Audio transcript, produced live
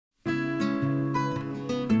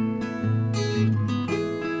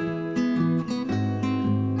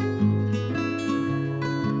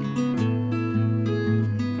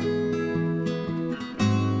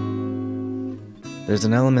There's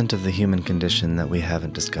an element of the human condition that we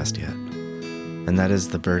haven't discussed yet, and that is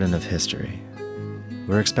the burden of history.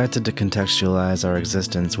 We're expected to contextualize our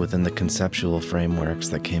existence within the conceptual frameworks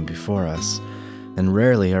that came before us, and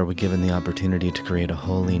rarely are we given the opportunity to create a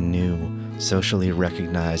wholly new, socially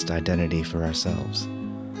recognized identity for ourselves.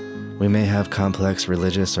 We may have complex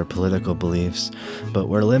religious or political beliefs, but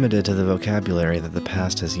we're limited to the vocabulary that the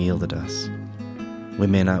past has yielded us. We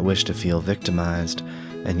may not wish to feel victimized,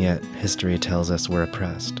 and yet history tells us we're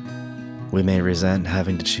oppressed. We may resent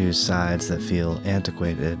having to choose sides that feel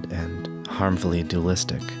antiquated and harmfully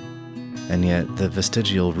dualistic, and yet the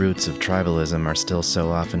vestigial roots of tribalism are still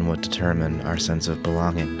so often what determine our sense of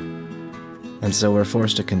belonging. And so we're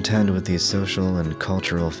forced to contend with these social and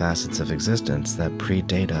cultural facets of existence that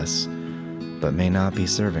predate us, but may not be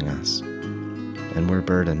serving us. And we're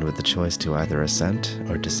burdened with the choice to either assent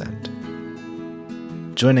or dissent.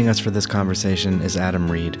 Joining us for this conversation is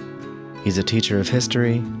Adam Reid. He's a teacher of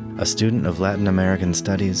history, a student of Latin American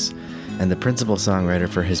studies, and the principal songwriter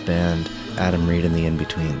for his band, Adam Reid and the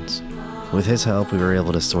In-Betweens. With his help, we were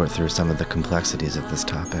able to sort through some of the complexities of this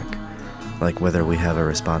topic, like whether we have a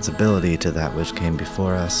responsibility to that which came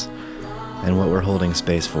before us, and what we're holding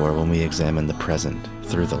space for when we examine the present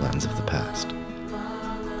through the lens of the past.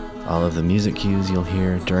 All of the music cues you'll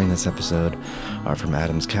hear during this episode are from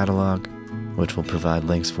Adam's catalog, which we'll provide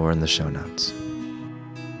links for in the show notes.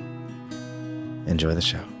 Enjoy the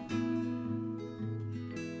show.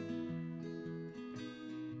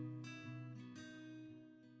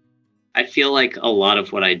 I feel like a lot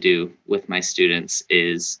of what I do with my students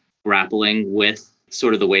is grappling with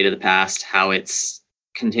sort of the weight of the past, how it's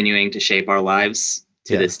continuing to shape our lives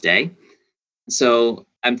to this day. So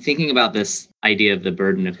I'm thinking about this idea of the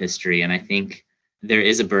burden of history, and I think there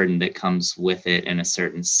is a burden that comes with it in a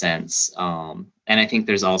certain sense. And I think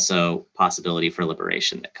there's also possibility for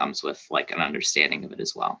liberation that comes with like an understanding of it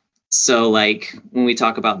as well. So like when we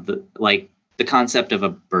talk about the concept of a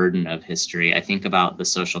burden of history, I think about the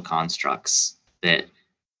social constructs that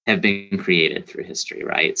have been created through history,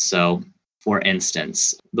 right? So for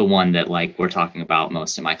instance, the one that like we're talking about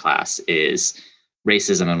most in my class is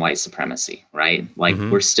racism and white supremacy, right? Like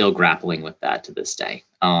we're still grappling with that to this day.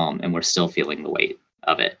 And we're still feeling the weight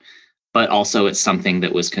of it. But also it's something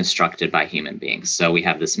that was constructed by human beings. So we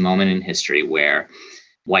have this moment in history where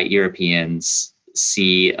white Europeans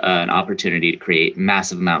see an opportunity to create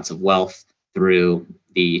massive amounts of wealth through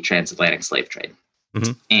the transatlantic slave trade.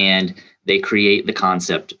 And they create the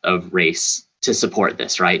concept of race to support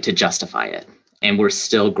this, right? To justify it. And we're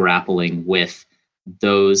still grappling with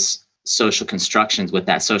those social constructions, with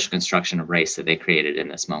that social construction of race that they created in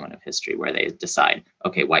this moment of history where they decide,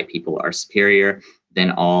 okay, white people are superior than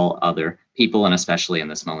all other people, and especially in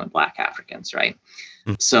this moment, Black Africans, right?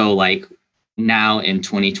 So like now in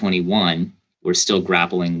 2021, we're still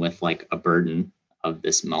grappling with like a burden of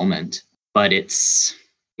this moment, but it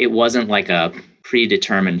wasn't like a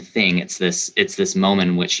predetermined thing. It's this moment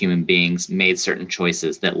in which human beings made certain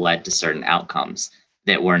choices that led to certain outcomes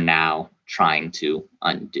that we're now trying to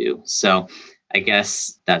undo. So I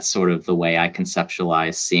guess that's sort of the way I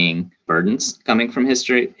conceptualize seeing burdens coming from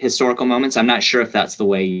historical moments. I'm not sure if that's the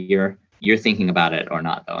way you're thinking about it or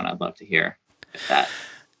not, though, and I'd love to hear if that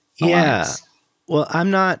aligns. Yeah. Well,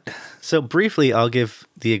 I'm not. So briefly, I'll give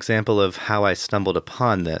the example of how I stumbled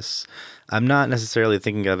upon this. I'm not necessarily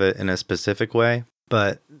thinking of it in a specific way,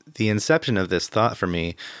 but the inception of this thought for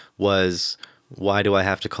me was, why do I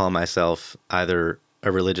have to call myself either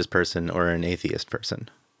a religious person or an atheist person?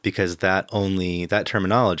 Because that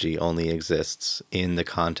terminology only exists in the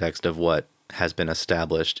context of what has been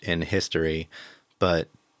established in history, but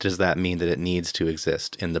does that mean that it needs to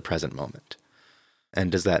exist in the present moment?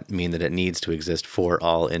 And does that mean that it needs to exist for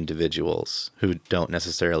all individuals who don't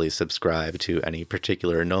necessarily subscribe to any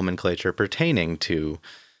particular nomenclature pertaining to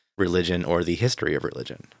religion or the history of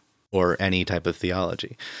religion or any type of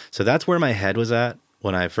theology? So that's where my head was at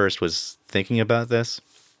when I first was thinking about this.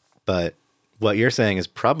 But what you're saying is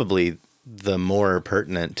probably the more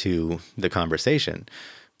pertinent to the conversation,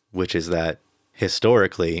 which is that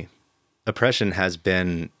historically, oppression has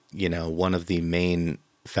been, one of the main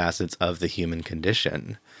facets of the human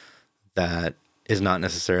condition that is not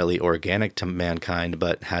necessarily organic to mankind,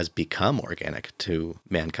 but has become organic to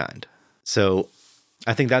mankind. So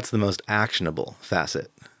I think that's the most actionable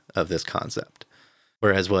facet of this concept.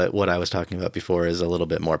 Whereas what I was talking about before is a little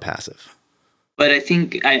bit more passive. But I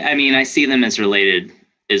think, I see them as related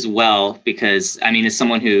as well, because, as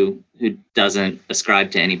someone who doesn't ascribe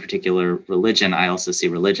to any particular religion, I also see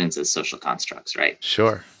religions as social constructs, right?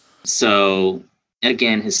 Sure. So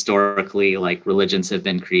again, historically, like religions have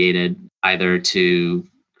been created either to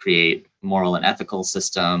create moral and ethical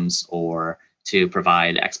systems or to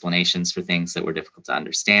provide explanations for things that were difficult to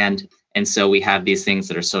understand. And so we have these things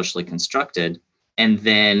that are socially constructed. And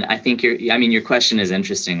then I think your question is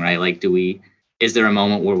interesting, right? Like, is there a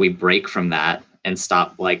moment where we break from that and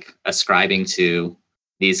stop like ascribing to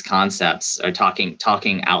these concepts or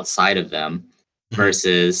talking outside of them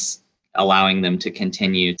versus allowing them to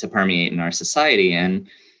continue to permeate in our society? And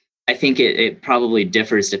I think it probably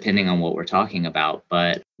differs depending on what we're talking about.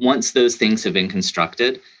 But once those things have been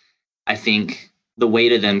constructed, I think the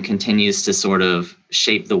weight of them continues to sort of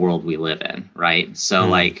shape the world we live in, right? So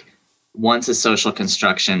like once a social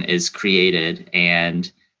construction is created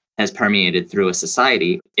and has permeated through a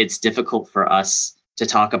society, it's difficult for us to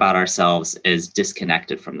talk about ourselves as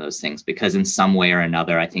disconnected from those things because in some way or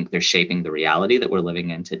another, I think they're shaping the reality that we're living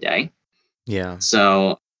in today. Yeah.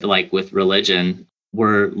 So like with religion,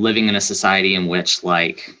 we're living in a society in which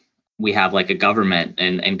like we have like a government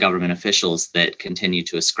and government officials that continue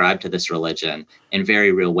to ascribe to this religion in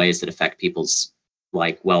very real ways that affect people's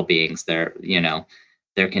like well-beings, their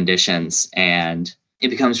conditions. And it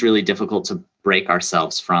becomes really difficult to break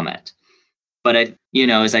ourselves from it. But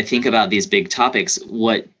as I think about these big topics,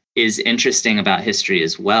 what is interesting about history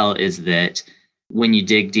as well is that when you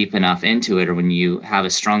dig deep enough into it, or when you have a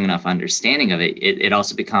strong enough understanding of it, it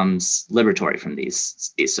also becomes liberatory from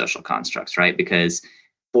these social constructs, right? Because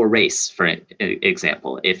for race, for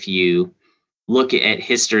example, if you look at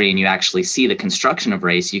history and you actually see the construction of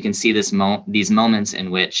race, you can see these moments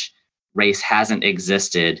in which race hasn't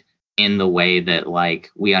existed in the way that like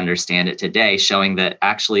we understand it today, showing that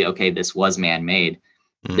actually, okay, this was man-made.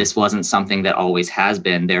 This wasn't something that always has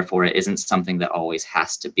been, therefore it isn't something that always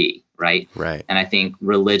has to be, right? Right. And I think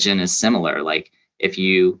religion is similar. Like if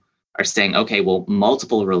you are saying, okay, well,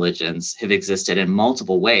 multiple religions have existed in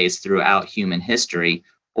multiple ways throughout human history,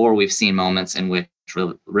 or we've seen moments in which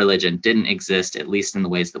religion didn't exist, at least in the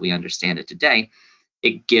ways that we understand it today,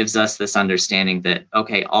 it gives us this understanding that,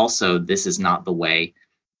 okay, also this is not the way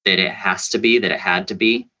that it has to be, that it had to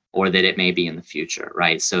be, or that it may be in the future,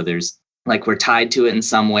 right? So there's like we're tied to it in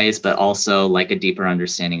some ways, but also like a deeper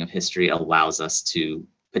understanding of history allows us to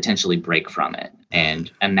potentially break from it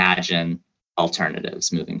and imagine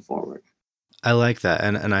alternatives moving forward. I like that.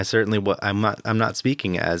 And I certainly, I'm not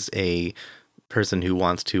speaking as a person who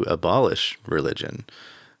wants to abolish religion.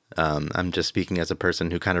 I'm just speaking as a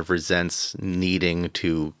person who kind of resents needing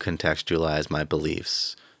to contextualize my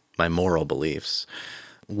beliefs, my moral beliefs,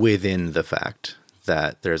 within the fact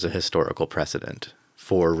that there's a historical precedent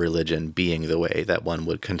for religion being the way that one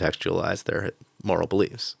would contextualize their moral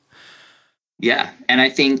beliefs. Yeah. And I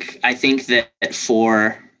think that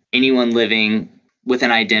for anyone living with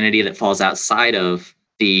an identity that falls outside of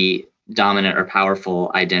the dominant or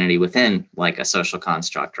powerful identity within like a social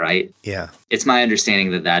construct, right? Yeah. It's my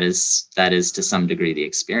understanding that is to some degree the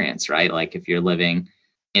experience, right? Like if you're living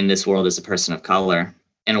in this world as a person of color,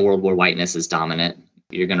 in a world where whiteness is dominant,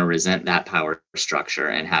 you're going to resent that power structure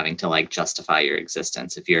and having to like justify your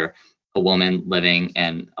existence. If you're a woman living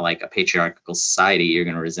in like a patriarchal society, you're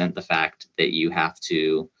going to resent the fact that you have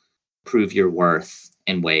to prove your worth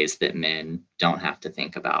in ways that men don't have to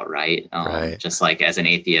think about, right? Right. Just like as an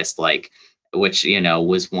atheist, like, which,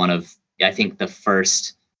 was one of, I think, the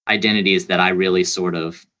first identities that I really sort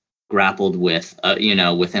of grappled with,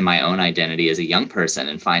 within my own identity as a young person,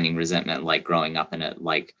 and finding resentment, like growing up in a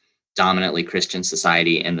like dominantly Christian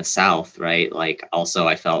society in the South, right? Like also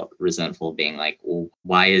I felt resentful being like, well,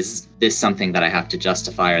 why is this something that I have to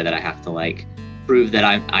justify, or that I have to like prove that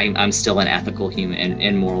I'm still an ethical human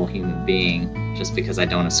and moral human being just because I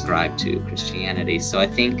don't ascribe to Christianity? So I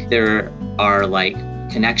think there are like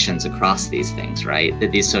connections across these things, right?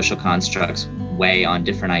 That these social constructs weigh on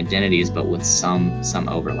different identities, but with some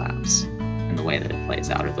overlaps in the way that it plays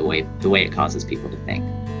out, or the way it causes people to think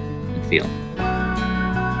and feel.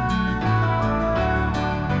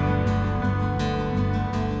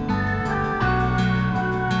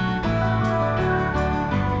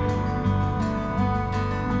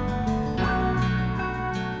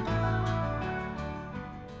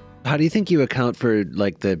 How do you think you account for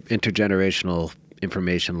like the intergenerational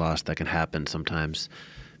information loss that can happen sometimes?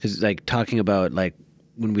 Because like talking about like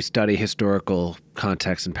when we study historical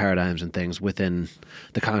contexts and paradigms and things within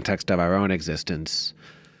the context of our own existence,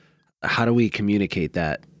 how do we communicate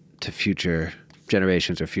that to future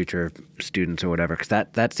generations or future students or whatever? Because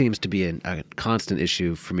that seems to be a constant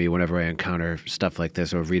issue for me whenever I encounter stuff like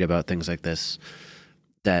this or read about things like this,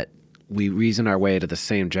 that we reason our way to the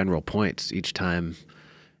same general points each time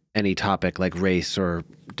any topic like race or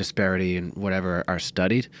disparity and whatever are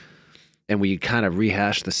studied, and we kind of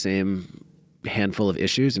rehash the same handful of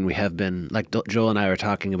issues, and we have been, like Joel and I were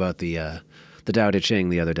talking about the Tao Te Ching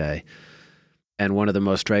the other day, and one of the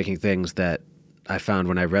most striking things that I found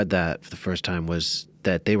when I read that for the first time was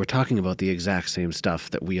that they were talking about the exact same stuff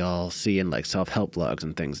that we all see in like self-help blogs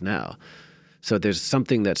and things now. So there's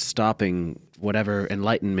something that's stopping whatever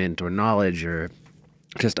enlightenment or knowledge or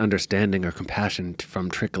just understanding or compassion from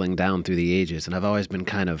trickling down through the ages. And I've always been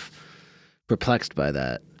kind of perplexed by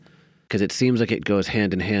that, because it seems like it goes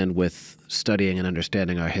hand in hand with studying and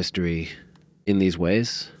understanding our history in these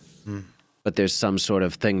ways. But there's some sort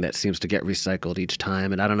of thing that seems to get recycled each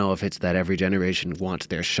time. And I don't know if it's that every generation wants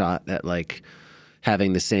their shot at like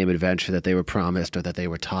having the same adventure that they were promised or that they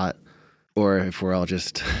were taught, or if we're all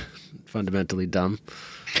just fundamentally dumb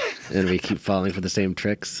and we keep falling for the same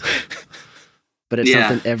tricks. But it's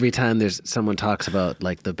something every time there's someone talks about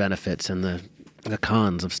like the benefits and the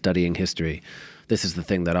cons of studying history, this is the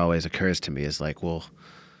thing that always occurs to me is like, well,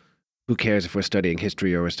 who cares if we're studying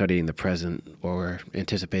history or we're studying the present or we're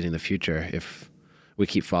anticipating the future if we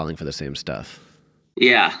keep falling for the same stuff?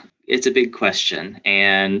 Yeah, it's a big question.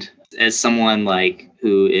 And as someone like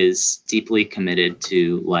who is deeply committed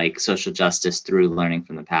to like social justice through learning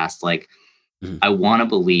from the past, like I want to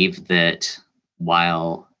believe that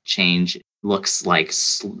while change looks like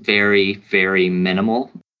very, very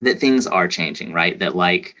minimal, that things are changing, right? That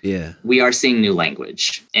like we are seeing new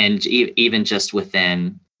language. And even just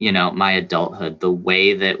within, you know, my adulthood, the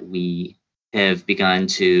way that we have begun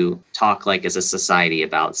to talk like as a society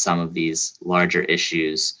about some of these larger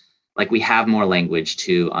issues, like we have more language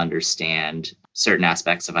to understand certain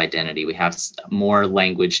aspects of identity. We have more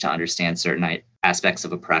language to understand certain aspects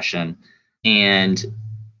of oppression. And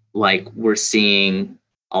like we're seeing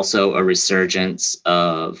also a resurgence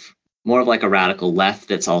of more of like a radical left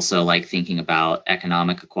that's also like thinking about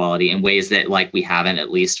economic equality in ways that like we haven't at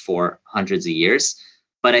least for hundreds of years.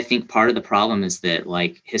 But I think part of the problem is that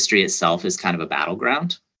like history itself is kind of a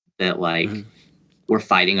battleground, that like we're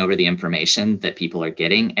fighting over the information that people are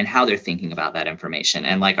getting and how they're thinking about that information.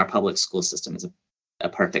 And like our public school system is a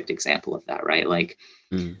perfect example of that, right? Like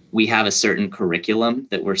we have a certain curriculum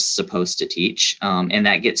that we're supposed to teach, and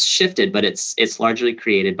that gets shifted, but it's largely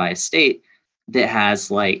created by a state that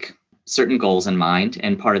has like certain goals in mind.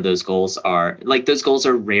 And part of those goals are like, those goals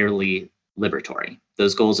are rarely liberatory.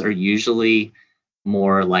 Those goals are usually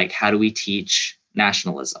more like, how do we teach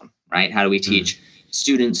nationalism, right? How do we teach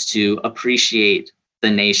students to appreciate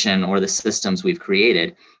the nation or the systems we've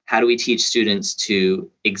created? How do we teach students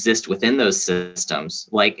to exist within those systems?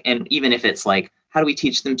 Like, and even if it's like, how do we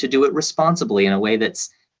teach them to do it responsibly in a way that's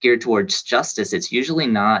geared towards justice? It's usually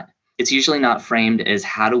not framed as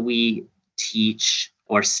how do we teach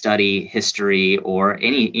or study history or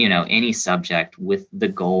any subject with the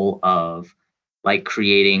goal of like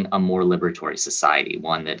creating a more liberatory society,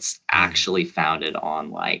 one that's actually founded on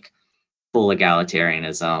like full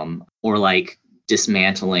egalitarianism or like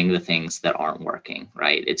dismantling the things that aren't working,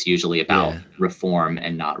 right? It's usually about reform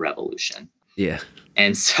and not revolution. Yeah.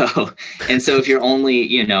 And so if you're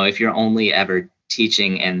only ever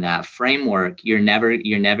teaching in that framework, you're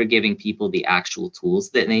never giving people the actual tools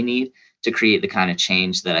that they need to create the kind of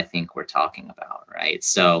change that I think we're talking about, right?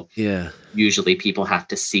 So usually people have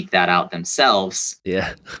to seek that out themselves.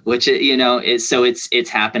 Yeah. Which it's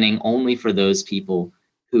happening only for those people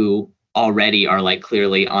who already are like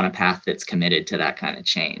clearly on a path that's committed to that kind of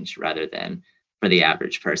change, rather than for the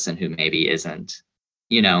average person who maybe isn't,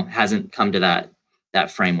 hasn't come to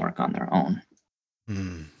that framework on their own.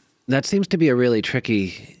 That seems to be a really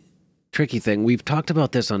tricky thing. We've talked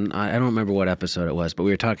about this on, I don't remember what episode it was, but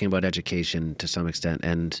we were talking about education to some extent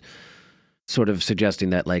and sort of suggesting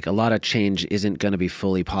that like a lot of change isn't going to be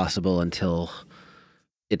fully possible until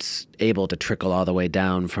it's able to trickle all the way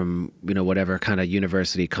down from, whatever kind of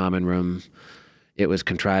university common room it was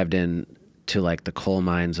contrived in to like the coal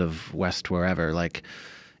mines of West wherever. Like,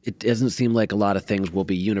 it doesn't seem like a lot of things will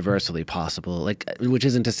be universally possible, like, which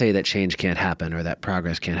isn't to say that change can't happen or that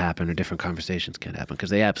progress can't happen or different conversations can't happen, because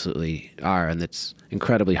they absolutely are, and it's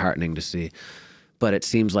incredibly heartening to see. But it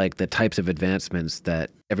seems like the types of advancements that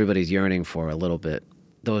everybody's yearning for a little bit,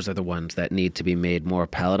 those are the ones that need to be made more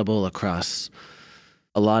palatable across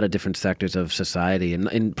a lot of different sectors of society,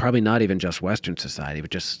 and probably not even just Western society, but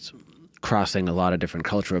just crossing a lot of different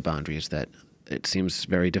cultural boundaries that it seems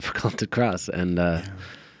very difficult to cross. And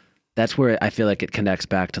that's where I feel like it connects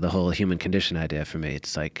back to the whole human condition idea for me.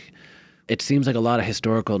 It's like, it seems like a lot of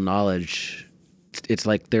historical knowledge, it's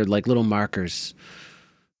like they're like little markers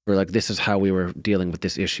for like, this is how we were dealing with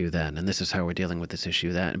this issue then, and this is how we're dealing with this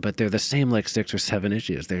issue then. But they're the same like 6 or 7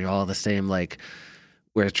 issues. They're all the same, like,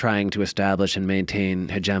 we're trying to establish and maintain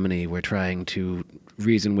hegemony. We're trying to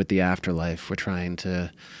reason with the afterlife. We're trying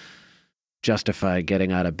to justify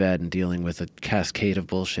getting out of bed and dealing with a cascade of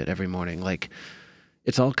bullshit every morning. Like,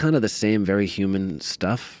 it's all kind of the same very human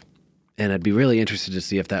stuff. And I'd be really interested to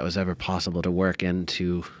see if that was ever possible to work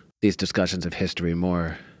into these discussions of history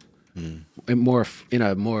more, more in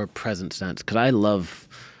a more present sense. Because I love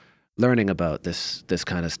learning about this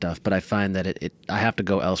kind of stuff, but I find that I have to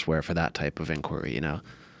go elsewhere for that type of inquiry,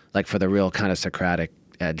 like for the real kind of Socratic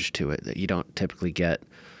edge to it that you don't typically get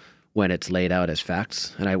when it's laid out as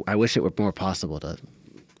facts. And I wish it were more possible to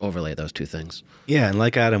overlay those two things. Yeah, and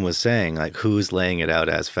like Adam was saying, like, who's laying it out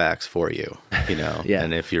as facts for you, Yeah.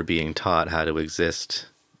 And if you're being taught how to exist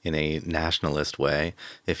in a nationalist way,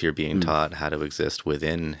 if you're being taught how to exist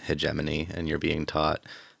within hegemony, and you're being taught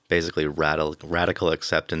basically radical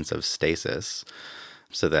acceptance of stasis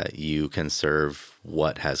so that you can serve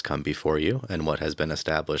what has come before you and what has been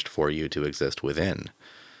established for you to exist within.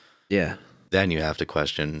 Yeah. Then you have to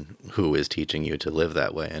question who is teaching you to live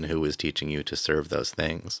that way and who is teaching you to serve those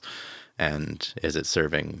things. And is it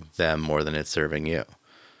serving them more than it's serving you?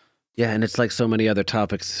 Yeah, and it's like so many other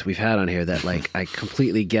topics we've had on here that, like, I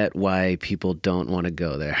completely get why people don't want to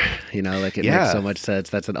go there. Like, it makes so much sense.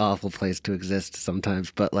 That's an awful place to exist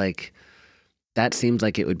sometimes. But, like, that seems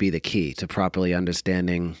like it would be the key to properly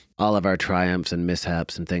understanding all of our triumphs and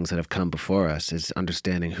mishaps and things that have come before us, is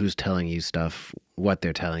understanding who's telling you stuff, what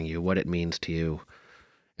they're telling you, what it means to you,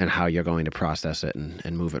 and how you're going to process it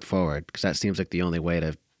and move it forward. Because that seems like the only way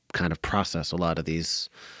to kind of process a lot of these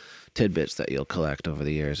tidbits that you'll collect over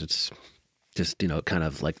the years. It's just, kind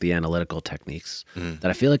of like the analytical techniques that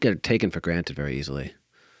I feel like are taken for granted very easily.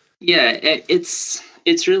 Yeah, it's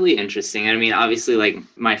really interesting. I mean, obviously, like,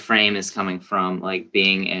 my frame is coming from, like,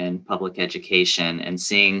 being in public education and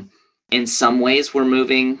seeing, in some ways, we're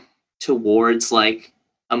moving towards, like,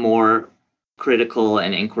 a more critical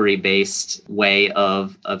and inquiry-based way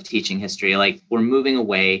of teaching history. Like, we're moving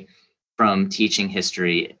away from teaching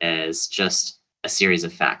history as just a series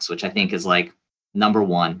of facts, which I think is, like, number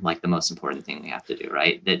one, like, the most important thing we have to do,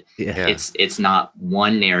 right? That it's not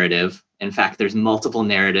one narrative. In fact, there's multiple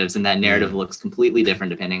narratives, and that narrative looks completely different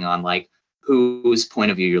depending on, like, whose point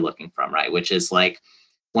of view you're looking from, right? Which is, like,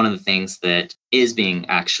 one of the things that is being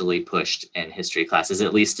actually pushed in history classes,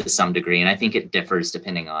 at least to some degree. And I think it differs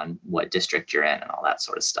depending on what district you're in and all that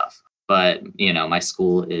sort of stuff. But, my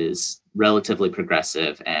school is relatively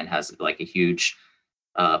progressive and has, like, a huge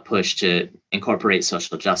push to incorporate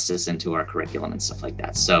social justice into our curriculum and stuff like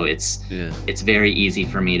that. So it's very easy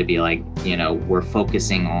for me to be like, we're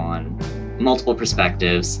focusing on multiple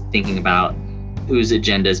perspectives, thinking about whose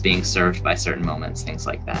agenda is being served by certain moments, things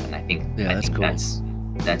like that. And I think that's cool.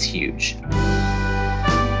 That's huge.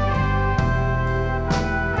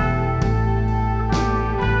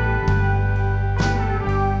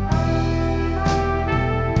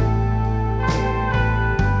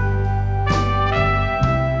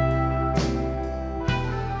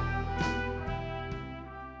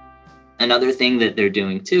 Another thing that they're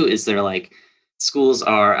doing too is they're like, schools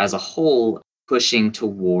are as a whole pushing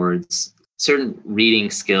towards certain reading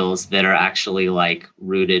skills that are actually, like,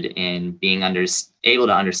 rooted in being able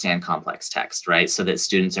to understand complex text, right? So that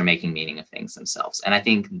students are making meaning of things themselves. And I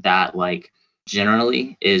think that, like,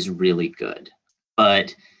 generally is really good.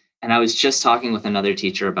 And I was just talking with another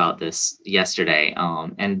teacher about this yesterday,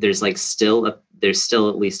 and there's, like, still at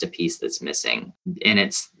least a piece that's missing. And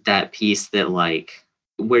it's that piece that, like,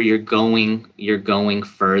 where you're going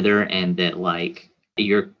further, and that, like,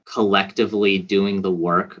 you're collectively doing the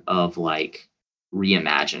work of, like,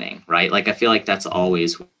 reimagining, right? Like, I feel like that's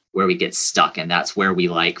always where we get stuck, and that's where we,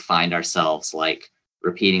 like, find ourselves, like,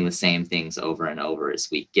 repeating the same things over and over as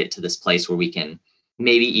we get to this place where we can,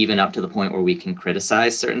 maybe even up to the point where we can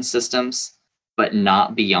criticize certain systems, but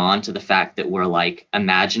not beyond to the fact that we're, like,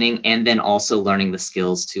 imagining and then also learning the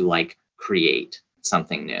skills to, like, create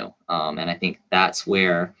something new. And I think that's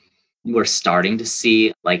where we're starting to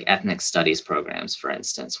see, like, ethnic studies programs, for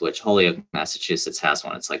instance, which Holyoke, Massachusetts has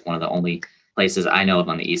one. It's, like, one of the only places I know of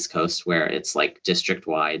on the East Coast where it's, like, district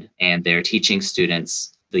wide, and they're teaching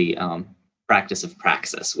students the practice of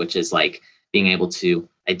praxis, which is, like, being able to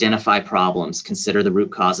identify problems, consider the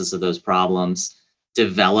root causes of those problems,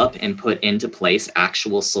 develop and put into place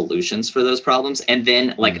actual solutions for those problems, and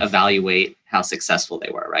then, like, evaluate how successful they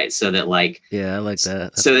were, right? So that, like, I like that.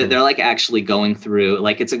 That's so that they're, like, actually going through,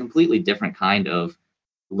 like, it's a completely different kind of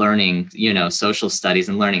learning, social studies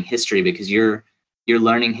and learning history, because you're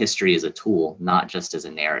learning history as a tool, not just as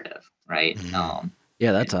a narrative, right?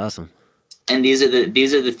 Yeah, that's awesome. And these are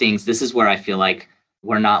the things. This is where I feel like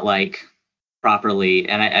we're not, like, properly,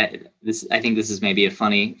 and I think this is maybe a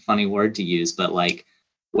funny word to use, but, like,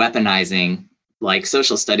 weaponizing like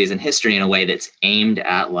social studies and history in a way that's aimed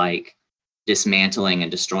at like dismantling and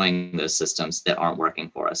destroying those systems that aren't working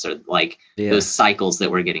for us, or like those cycles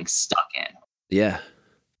that we're getting stuck in. Yeah.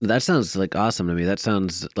 That sounds like awesome to me. That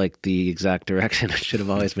sounds like the exact direction I should have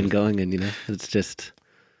always been going in, you know? It's just,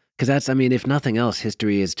 because that's, I mean, if nothing else,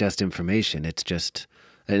 history is just information. It's just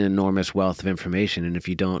an enormous wealth of information. And if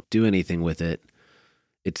you don't do anything with it,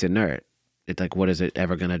 it's inert. It's like, what is it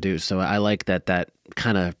ever going to do? So I like that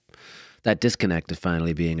kind of, that disconnect is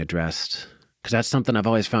finally being addressed. Because that's something I've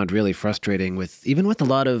always found really frustrating with, even with a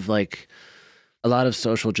lot of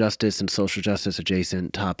social justice and social justice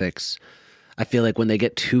adjacent topics. I feel like when they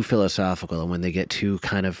get too philosophical and when they get too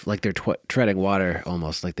kind of like they're treading water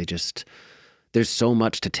almost, like there's so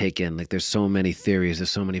much to take in. Like there's so many theories,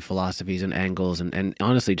 there's so many philosophies and angles and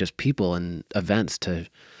honestly just people and events to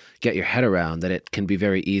get your head around, that it can be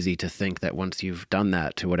very easy to think that once you've done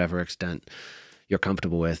that to whatever extent you're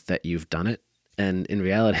comfortable with, that you've done it. And in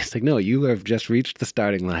reality, it's like, no, you have just reached the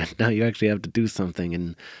starting line. Now you actually have to do something.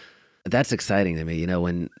 And that's exciting to me, you know,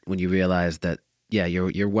 when you realize that, yeah,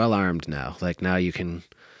 you're well armed now. Like now you can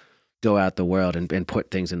go out the world and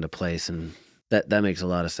put things into place. And that makes a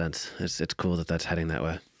lot of sense. It's cool that that's heading that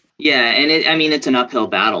way. Yeah. And it's an uphill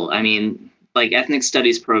battle. I mean, like ethnic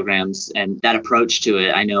studies programs and that approach to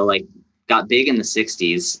it, I know like got big in the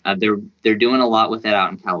 60s. They're doing a lot with it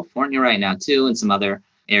out in California right now too, and some other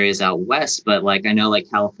areas out west. But like, I know like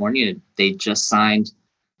California, they just signed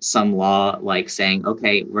some law like saying,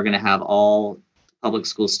 okay, we're going to have all public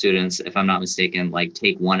school students, if I'm not mistaken, like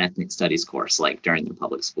take one ethnic studies course, like during their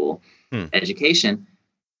public school education.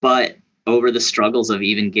 But over the struggles of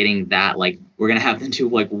even getting that, like we're going to have them do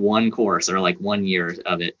like one course or like 1 year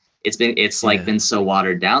of it. It's been so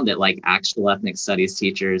watered down that like actual ethnic studies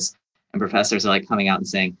teachers and professors are like coming out and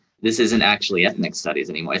saying, this isn't actually ethnic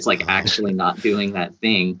studies anymore. It's like actually not doing that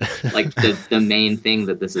thing, like the main thing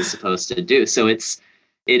that this is supposed to do. So it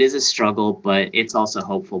is a struggle, but it's also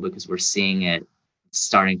hopeful because we're seeing it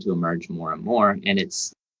starting to emerge more and more. And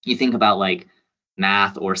you think about like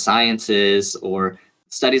math or sciences or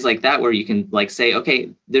studies like that, where you can like say, okay,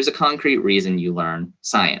 there's a concrete reason you learn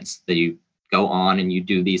science, that you go on and you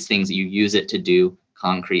do these things, you use it to do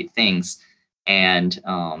concrete things. And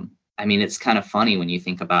it's kind of funny when you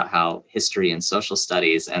think about how history and social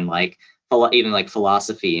studies and like even like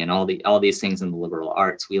philosophy and all these things in the liberal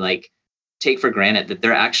arts, we like take for granted that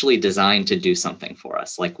they're actually designed to do something for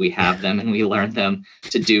us. Like we have them and we learn them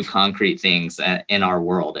to do concrete things in our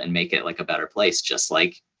world and make it like a better place, just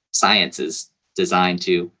like science is designed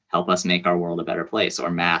to help us make our world a better place, or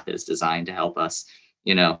math is designed to help us,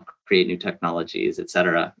 create new technologies,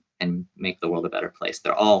 etc., and make the world a better place.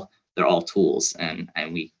 They're all tools, and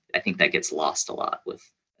I think that gets lost a lot with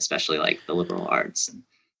especially like the liberal arts and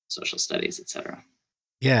social studies, etc.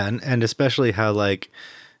 Yeah, and especially how like,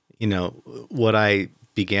 what I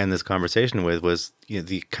began this conversation with was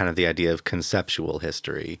the kind of the idea of conceptual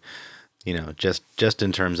history, just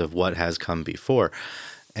in terms of what has come before.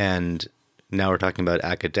 And now we're talking about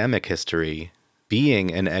academic history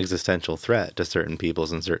being an existential threat to certain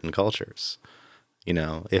peoples and certain cultures,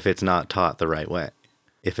 if it's not taught the right way,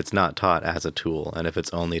 if it's not taught as a tool, and if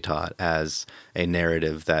it's only taught as a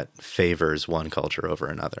narrative that favors one culture over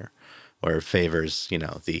another, or favors,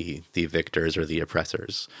 the victors or the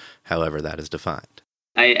oppressors, however that is defined.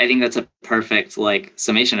 I think that's a perfect like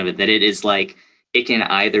summation of it, that it is like, it can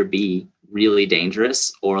either be really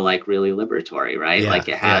dangerous or like really liberatory, right? Like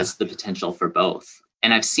it has the potential for both.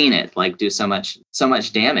 And I've seen it like do so much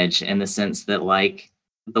damage, in the sense that like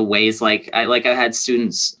the ways I had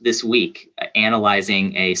students this week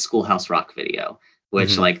analyzing a Schoolhouse Rock video,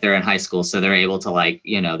 which like they're in high school, so they're able to like,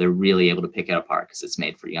 they're really able to pick it apart because it's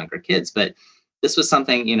made for younger kids. But this was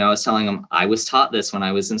something, I was telling them, I was taught this when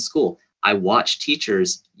I was in school. I watched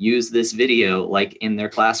teachers use this video like in their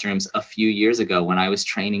classrooms a few years ago when I was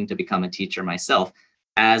training to become a teacher myself,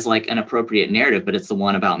 as like an appropriate narrative, but it's the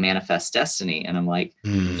one about manifest destiny. And I'm like,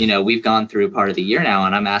 we've gone through part of the year now,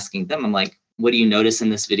 and I'm asking them, I'm like, what do you notice in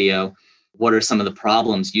this video? What are some of the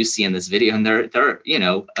problems you see in this video? And they're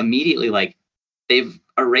immediately like, they've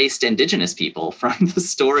erased indigenous people from the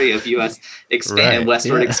story of U.S.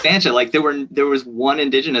 westward expansion. Like there was one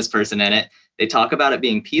indigenous person in it. They talk about it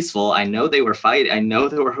being peaceful. I know they were fighting. I know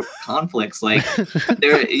there were conflicts. Like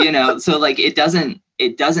there, so like it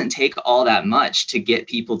doesn't take all that much to get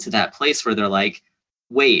people to that place where they're like,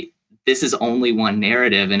 wait, this is only one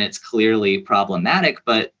narrative and it's clearly problematic,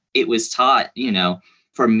 but it was taught,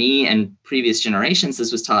 for me and previous generations,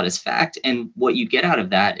 this was taught as fact. And what you get out of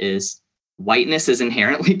that is whiteness is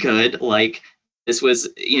inherently good. Like this was,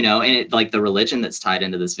 and it, like the religion that's tied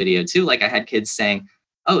into this video too. Like I had kids saying,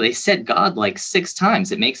 oh, they said God like 6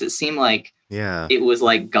 times. It makes it seem like Yeah. it was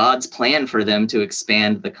like God's plan for them to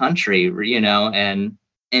expand the country,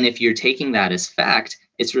 and if you're taking that as fact,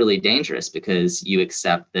 it's really dangerous because you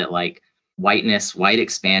accept that like whiteness, white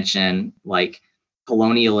expansion, like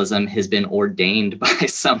colonialism has been ordained by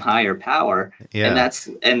some higher power. Yeah.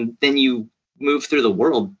 And then you move through the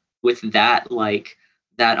world with that, like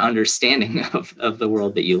that understanding of the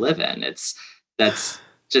world that you live in. That's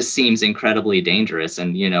just seems incredibly dangerous.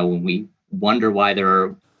 And, when we wonder why there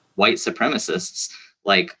are white supremacists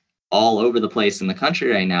like all over the place in the country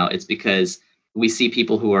right now, it's because we see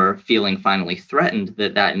people who are feeling finally threatened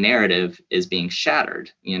that narrative is being shattered.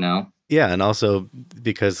 Yeah, and also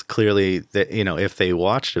because clearly that, if they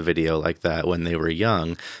watched a video like that when they were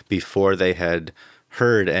young, before they had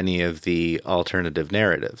heard any of the alternative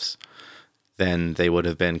narratives, then they would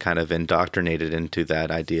have been kind of indoctrinated into that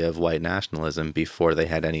idea of white nationalism before they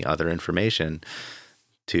had any other information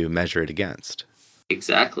to measure it against.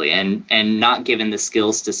 Exactly. And not given the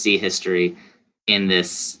skills to see history in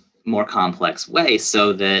this more complex way,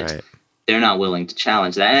 so that Right. they're not willing to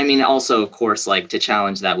challenge that. And I mean, also, of course, like to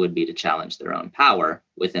challenge that would be to challenge their own power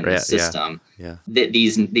within the system Yeah. that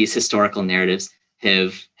these historical narratives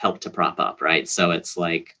have helped to prop up, right? So it's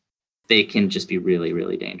like they can just be really,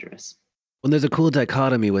 really dangerous. Well, there's a cool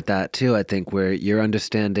dichotomy with that too, I think, where you're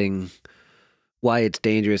understanding why it's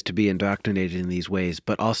dangerous to be indoctrinated in these ways,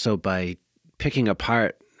 but also by picking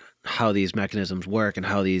apart how these mechanisms work and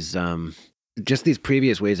how these just these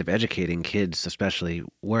previous ways of educating kids especially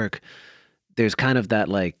work. There's kind of that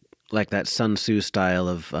like that Sun Tzu style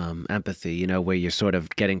of empathy, where you're sort of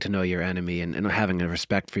getting to know your enemy and having a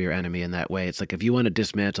respect for your enemy in that way. It's like if you want to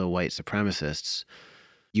dismantle white supremacists,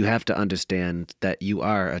 you have to understand that you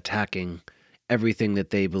are attacking everything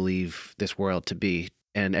that they believe this world to be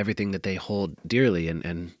and everything that they hold dearly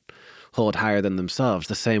and hold higher than themselves,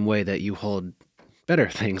 the same way that you hold better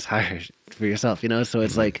things higher for yourself, So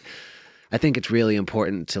it's like, I think it's really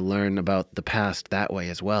important to learn about the past that way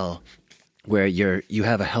as well, where you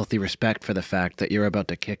have a healthy respect for the fact that you're about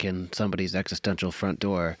to kick in somebody's existential front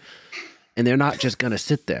door and they're not just going to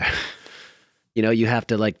sit there. You have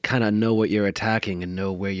to like kind of know what you're attacking and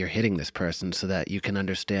know where you're hitting this person so that you can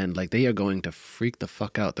understand like they are going to freak the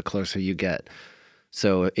fuck out the closer you get.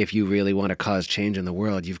 So if you really want to cause change in the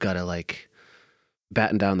world, you've got to like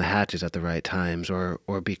batten down the hatches at the right times or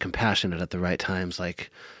be compassionate at the right times, like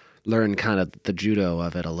learn kind of the judo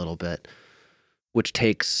of it a little bit, which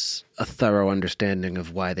takes a thorough understanding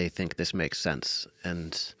of why they think this makes sense.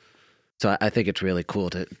 And so I think it's really cool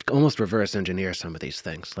to almost reverse engineer some of these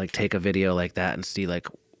things, like take a video like that and see like,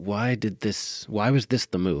 why was this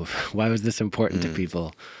the move? Why was this important to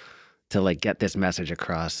people to like get this message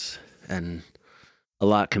across? And a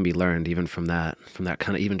lot can be learned even from that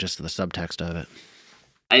kind of, even just the subtext of it.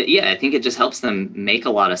 I think it just helps them make a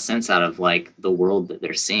lot of sense out of like the world that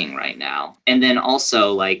they're seeing right now. And then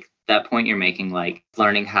also like that point you're making, like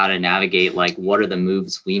learning how to navigate, like what are the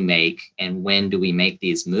moves we make and when do we make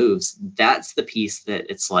these moves? That's the piece that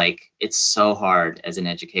it's like, it's so hard as an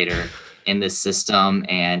educator in this system.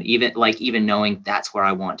 And even knowing that's where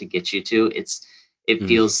I want to get you to, it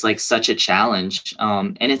feels like such a challenge.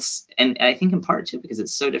 And I think in part too, because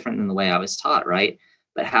it's so different than the way I was taught. Right.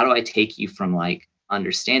 But how do I take you from like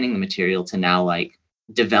understanding the material to now like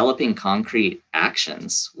developing concrete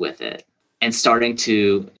actions with it and starting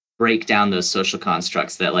to break down those social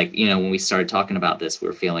constructs that like, when we started talking about this,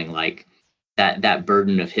 we're feeling like that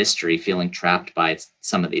burden of history, feeling trapped by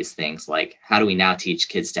some of these things. Like, how do we now teach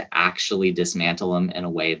kids to actually dismantle them in a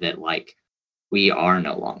way that like we are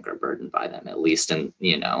no longer burdened by them, at least in,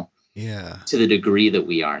 to the degree that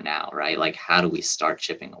we are now, right? Like, how do we start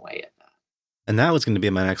chipping away at that? And that was going to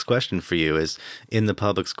be my next question for you is, in the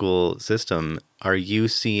public school system, are you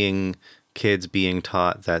seeing kids being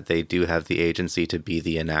taught that they do have the agency to be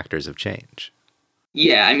the enactors of change?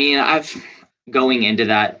 Yeah, I mean, going into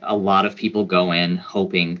that, a lot of people go in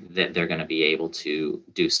hoping that they're going to be able to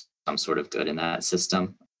do some sort of good in that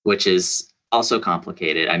system, which is also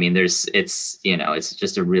complicated. I mean, it's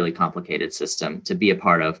just a really complicated system to be a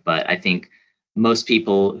part of. But I think most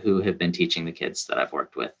people who have been teaching the kids that I've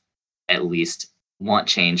worked with at least want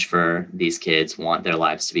change for these kids, want their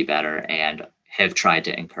lives to be better, and have tried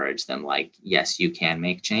to encourage them like, yes, you can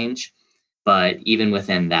make change. But even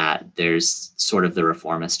within that, there's sort of the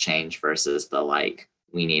reformist change versus the like,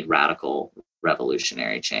 we need radical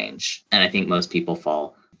revolutionary change. And I think most people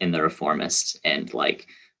fall in the reformist and like,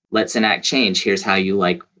 let's enact change. Here's how you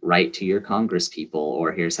like write to your Congress people,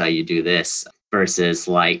 or here's how you do this, versus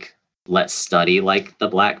like, let's study like the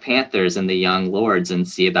Black Panthers and the Young Lords and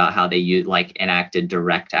see about how they like enacted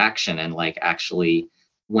direct action and like actually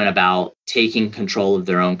went about taking control of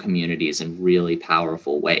their own communities in really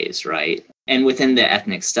powerful ways, right? And within the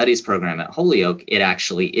ethnic studies program at Holyoke, it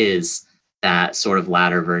actually is that sort of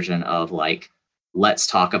latter version of like, let's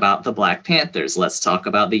talk about the Black Panthers, let's talk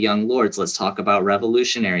about the Young Lords, let's talk about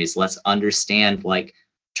revolutionaries, let's understand like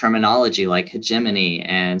terminology like hegemony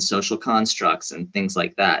and social constructs and things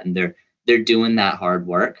like that. And they're doing that hard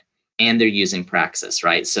work, and they're using praxis,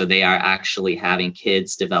 right? So they are actually having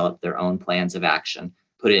kids develop their own plans of action,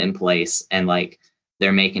 put it in place, and like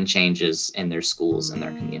they're making changes in their schools and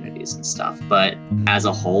their communities and stuff. But as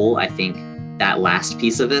a whole, I think that last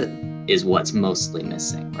piece of it is what's mostly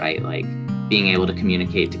missing, right? Like being able to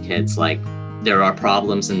communicate to kids like there are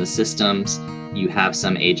problems in the systems, you have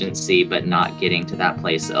some agency, but not getting to that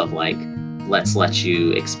place of like, let's let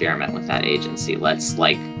you experiment with that agency. Let's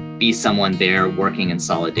like be someone there working in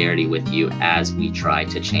solidarity with you as we try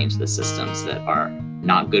to change the systems that are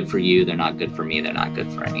not good for you, they're not good for me, they're not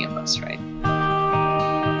good for any of us, right?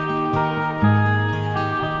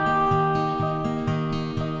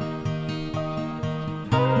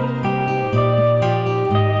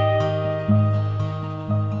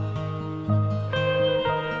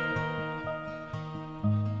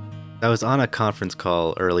 I was on a conference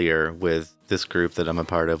call earlier with this group that I'm a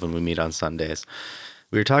part of when we meet on Sundays.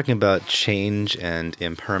 We were talking about change and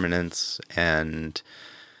impermanence and,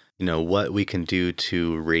 what we can do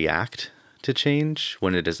to react to change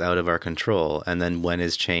when it is out of our control, and then when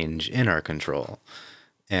is change in our control.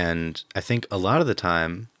 And I think a lot of the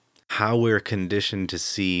time, how we're conditioned to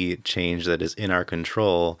see change that is in our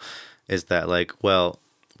control is that like, well,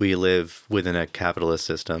 we live within a capitalist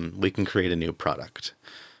system, we can create a new product.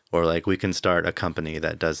 Or like we can start a company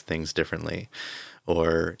that does things differently.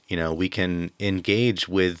 Or, we can engage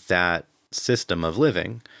with that system of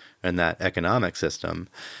living and that economic system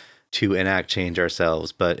to enact change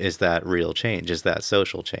ourselves. But is that real change? Is that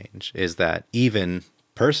social change? Is that even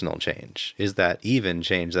personal change? Is that even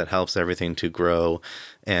change that helps everything to grow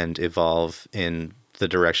and evolve in the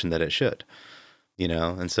direction that it should?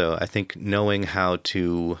 And so I think knowing how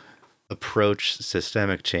to approach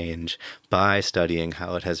systemic change by studying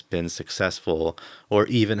how it has been successful or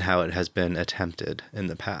even how it has been attempted in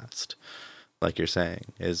the past, like you're saying,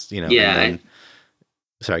 is, Yeah.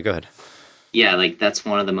 Sorry, go ahead. Yeah, like that's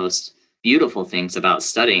one of the most beautiful things about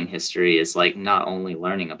studying history is like not only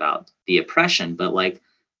learning about the oppression, but like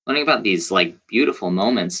learning about these like beautiful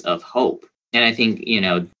moments of hope. And I think,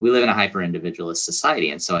 we live in a hyper individualist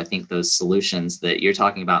society. And so I think those solutions that you're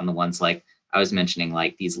talking about and the ones like I was mentioning,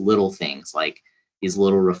 like these little things, like these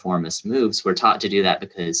little reformist moves, we're taught to do that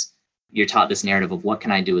because you're taught this narrative of what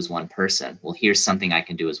can I do as one person? Well, here's something I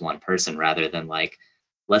can do as one person, rather than like,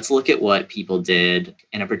 let's look at what people did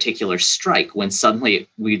in a particular strike when suddenly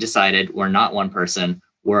we decided we're not one person,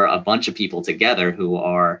 we're a bunch of people together who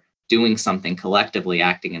are doing something collectively,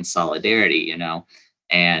 acting in solidarity,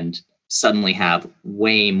 and suddenly have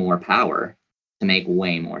way more power to make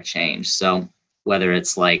way more change. So whether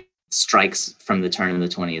it's like strikes from the turn of the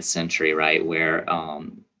 20th century, right, where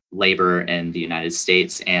labor in the United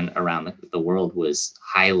States and around the world was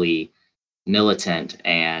highly militant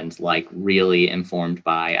and like really informed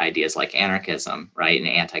by ideas like anarchism, right, and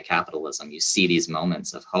anti-capitalism. You see these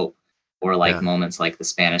moments of hope, or like moments like the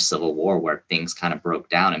Spanish Civil War where things kind of broke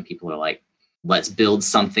down and people are like, let's build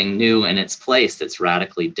something new in its place that's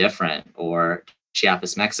radically different. Or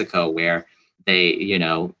Chiapas, Mexico, where they,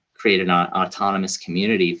 created an autonomous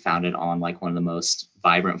community founded on like one of the most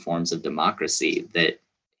vibrant forms of democracy that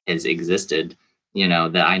has existed,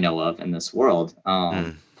 that I know of in this world.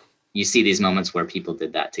 You see these moments where people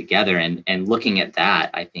did that together, and looking at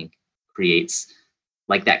that, I think creates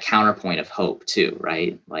like that counterpoint of hope too,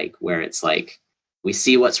 right? Like where it's like, we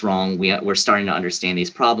see what's wrong. We're starting to understand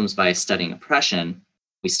these problems by studying oppression.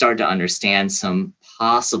 We start to understand some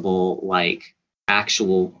possible like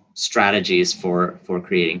actual strategies for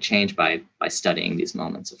creating change by studying these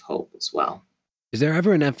moments of hope as well. Is there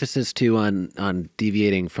ever an emphasis too on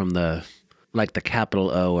deviating from the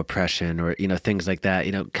capital O oppression, or things like that,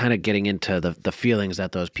 kind of getting into the feelings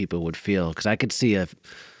that those people would feel? Because I could see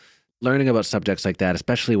learning about subjects like that,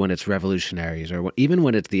 especially when it's revolutionaries, or even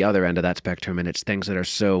when it's the other end of that spectrum and it's things that are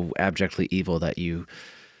so abjectly evil that you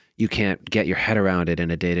can't get your head around it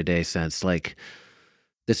in a day-to-day sense. Like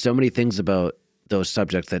there's so many things about those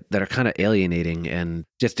subjects that are kind of alienating and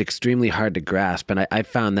just extremely hard to grasp. And I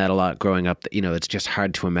found that a lot growing up, that, it's just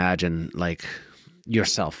hard to imagine like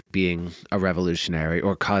yourself being a revolutionary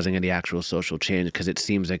or causing any actual social change, because it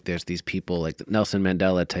seems like there's these people like Nelson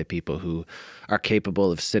Mandela type people who are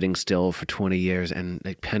capable of sitting still for 20 years and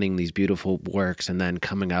like penning these beautiful works and then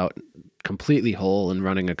coming out completely whole and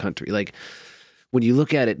running a country. Like when you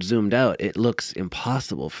look at it zoomed out, it looks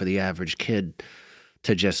impossible for the average kid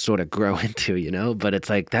to just sort of grow into, you know? But it's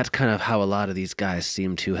like, that's kind of how a lot of these guys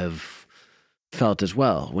seem to have felt as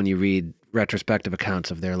well when you read retrospective accounts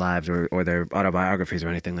of their lives or their autobiographies or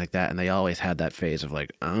anything like that. And they always had that phase of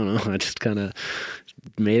like, I don't know, I just kind of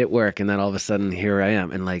made it work. And then all of a sudden here I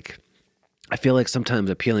am. And like, I feel like sometimes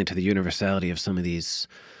appealing to the universality of some of these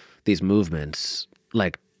movements,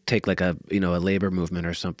 like take like a labor movement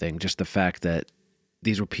or something, just the fact that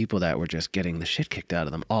these were people that were just getting the shit kicked out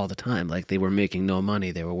of them all the time. Like they were making no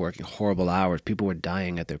money. They were working horrible hours. People were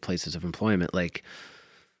dying at their places of employment. Like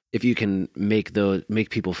if you can make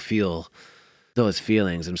people feel those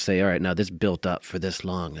feelings and say, all right, now this built up for this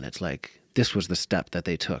long. And it's like, this was the step that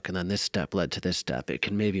they took. And then this step led to this step. It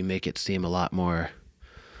can maybe make it seem a lot more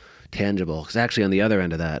tangible. Because actually on the other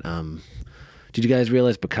end of that, did you guys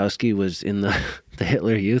realize Bukowski was in the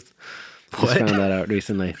Hitler Youth? What? Just found that out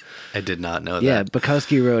recently. I did not know that. Yeah,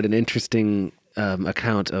 Bukowski wrote an interesting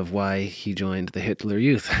account of why he joined the Hitler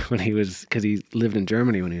Youth because he lived in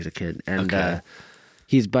Germany when he was a kid. And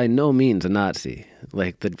he's by no means a Nazi.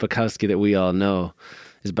 Like the Bukowski that we all know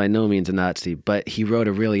is by no means a Nazi. But he wrote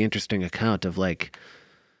a really interesting account of like,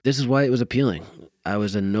 this is why it was appealing. I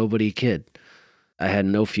was a nobody kid. I had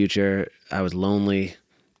no future. I was lonely.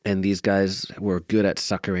 And these guys were good at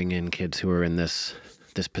suckering in kids who were in this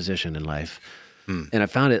position in life. And I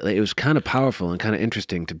found it was kind of powerful and kind of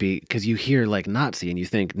interesting to be, because you hear like Nazi and you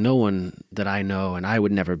think no one that I know, and I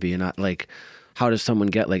would never be like, how does someone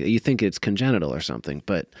get like, you think it's congenital or something,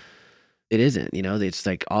 but it isn't, you know. It's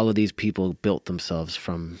like all of these people built themselves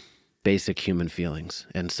from basic human feelings,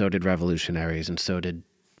 and so did revolutionaries, and so did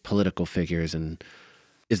political figures. And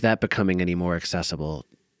is that becoming any more accessible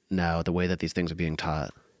now, the way that these things are being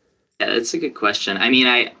taught? Yeah, that's a good question. I mean,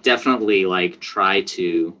 I definitely like try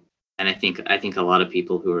to, and I think a lot of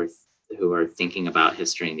people who are thinking about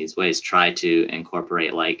history in these ways try to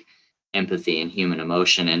incorporate like empathy and human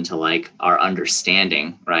emotion into like our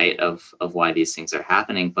understanding, right, of why these things are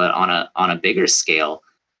happening. But on a bigger scale,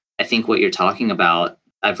 I think what you're talking about,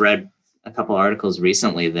 I've read a couple articles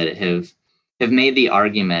recently that have made the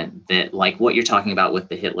argument that like what you're talking about with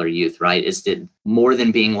the Hitler Youth, right, is that more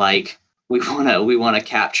than being like, we want to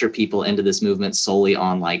capture people into this movement solely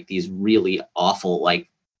on like these really awful, like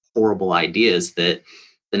horrible ideas that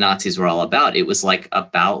the Nazis were all about. It was like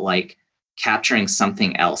about like capturing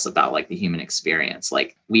something else about like the human experience.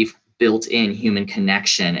 Like we've built in human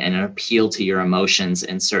connection and an appeal to your emotions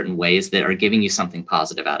in certain ways that are giving you something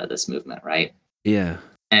positive out of this movement, right? Yeah.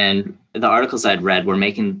 And the articles I'd read were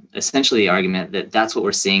making essentially the argument that that's what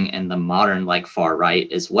we're seeing in the modern like far right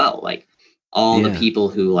as well. Like all the people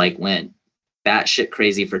who like went batshit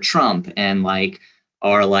crazy for Trump and like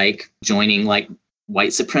are like joining like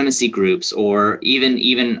white supremacy groups, or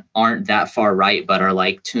even aren't that far right, but are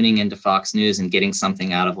like tuning into Fox News and getting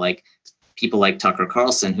something out of like people like Tucker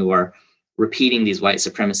Carlson who are repeating these white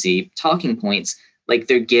supremacy talking points. Like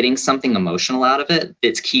they're getting something emotional out of it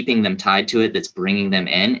that's keeping them tied to it, that's bringing them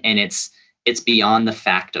in. And it's beyond the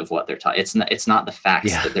fact of what they're talking. It's not the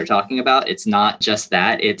facts that they're talking about. It's not just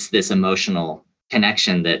that. It's this emotional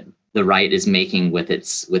connection that the right is making with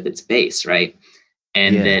its base, right?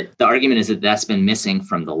 And that the argument is that that's been missing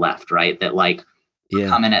from the left, right? That like we're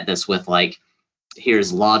coming at this with like,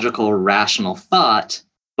 here's logical, rational thought,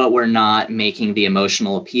 but we're not making the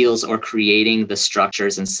emotional appeals or creating the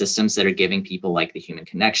structures and systems that are giving people like the human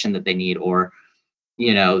connection that they need, or,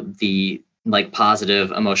 you know, the like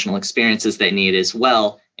positive emotional experiences they need as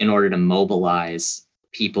well in order to mobilize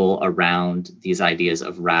people around these ideas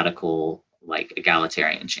of radical like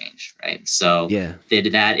egalitarian change, right? So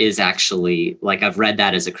that is actually like, I've read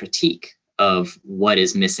that as a critique of what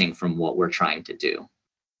is missing from what we're trying to do.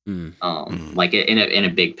 Like in a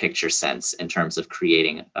big picture sense, in terms of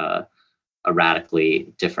creating a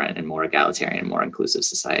radically different and more egalitarian and more inclusive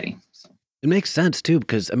society. So. It makes sense too,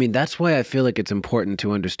 because I mean, that's why I feel like it's important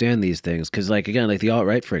to understand these things. Because like, again, like the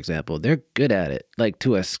alt-right, for example, they're good at it, like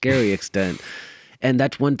to a scary extent. And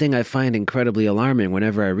that's one thing I find incredibly alarming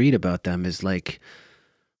whenever I read about them is like,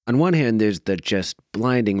 on one hand, there's the just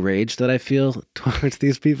blinding rage that I feel towards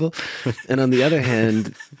these people. And on the other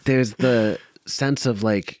hand, there's the sense of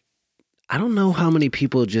like, I don't know how many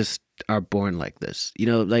people just are born like this. You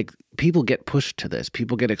know, like people get pushed to this,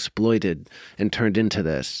 people get exploited and turned into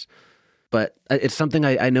this. But it's something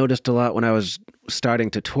I noticed a lot when I was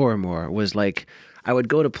starting to tour more, was like, I would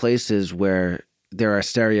go to places where there are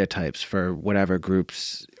stereotypes for whatever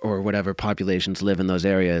groups or whatever populations live in those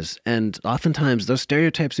areas. And oftentimes those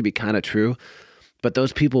stereotypes would be kind of true, but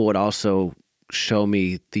those people would also show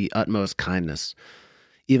me the utmost kindness.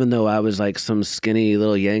 even though I was like some skinny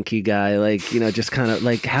little Yankee guy, like, just kind of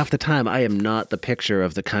like half the time I am not the picture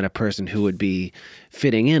of the kind of person who would be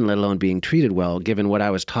fitting in, let alone being treated well, given what I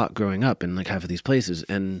was taught growing up in like half of these places.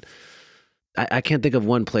 And I can't think of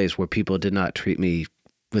one place where people did not treat me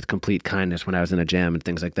with complete kindness when I was in a jam and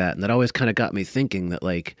things like that. And that always kind of got me thinking that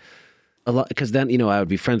like a lot, because then, I would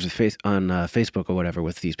be friends with Facebook or whatever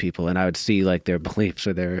with these people, and I would see like their beliefs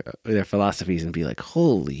or their philosophies and be like,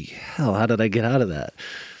 holy hell, how did I get out of that?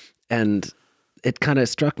 And it kind of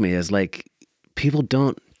struck me as like, people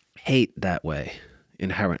don't hate that way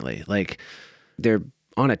inherently. Like they're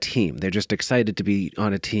on a team. They're just excited to be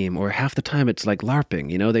on a team, or half the time it's like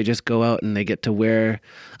LARPing, they just go out and they get to wear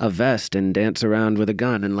a vest and dance around with a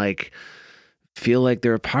gun and like feel like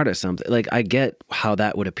they're a part of something. Like I get how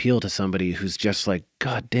that would appeal to somebody who's just like,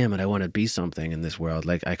 God damn it, I want to be something in this world.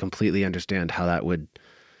 Like I completely understand how that would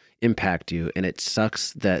impact you. And it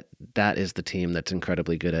sucks that that is the team that's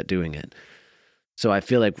incredibly good at doing it. So I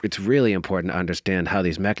feel like it's really important to understand how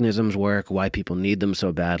these mechanisms work, why people need them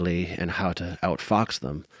so badly, and how to outfox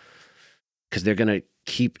them. Because they're going to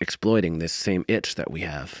keep exploiting this same itch that we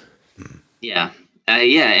have. Yeah.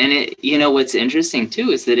 And what's interesting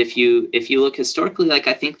too is that if you look historically, like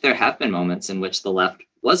I think there have been moments in which the left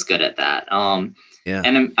was good at that. Yeah.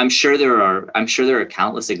 And I'm sure there are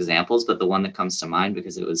countless examples, but the one that comes to mind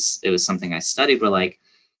because it was something I studied were like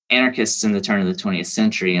anarchists in the turn of the 20th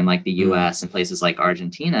century in like the US and places like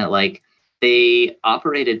Argentina, like they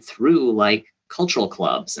operated through like cultural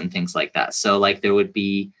clubs and things like that. So like there would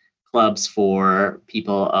be clubs for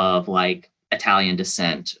people of like Italian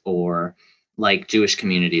descent or like Jewish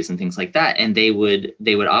communities and things like that. And they would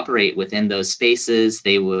operate within those spaces.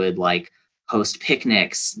 They would like host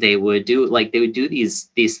picnics. They would do these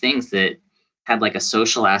things that had like a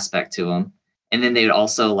social aspect to them. And then they would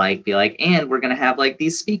also like be like, and we're going to have like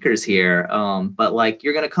these speakers here. But like,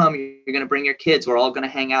 you're going to come, you're going to bring your kids. We're all going to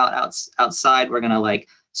hang out outside. We're going to like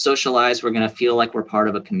socialize. We're going to feel like we're part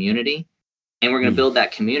of a community. And we're going to build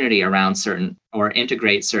that community around certain or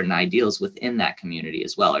integrate certain ideals within that community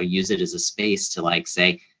as well, or use it as a space to like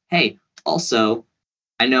say, hey, also,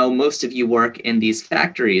 I know most of you work in these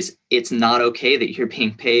factories. It's not okay that you're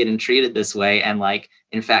being paid and treated this way. And like,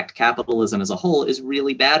 in fact, capitalism as a whole is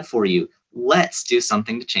really bad for you. Let's do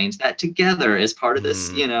something to change that together as part of this,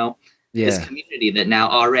 this community that now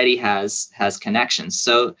already has connections.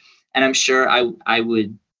 So, and I'm sure I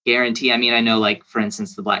would guarantee, I mean, I know like, for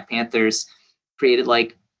instance, the Black Panthers created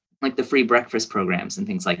like the free breakfast programs and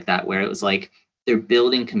things like that, where it was like, they're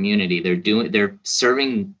building community, they're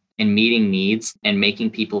serving and meeting needs and making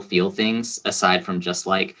people feel things aside from just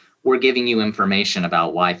like, we're giving you information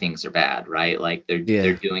about why things are bad, right? Like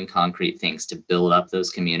they're doing concrete things to build up those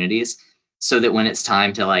communities so that when it's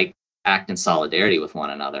time to like act in solidarity with one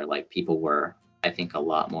another, like people were, I think, a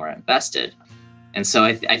lot more invested. And so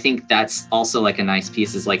I think that's also like a nice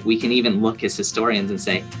piece is like, we can even look as historians and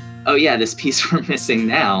say, oh yeah, this piece we're missing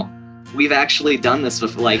now, we've actually done this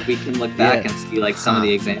before. Like we can look back and see like some of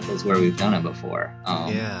the examples where we've done it before.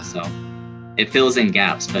 So it fills in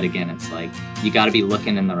gaps, but again, it's like, you got to be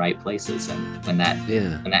looking in the right places. And when that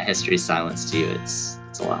history is silenced to you, it's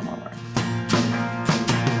a lot more work.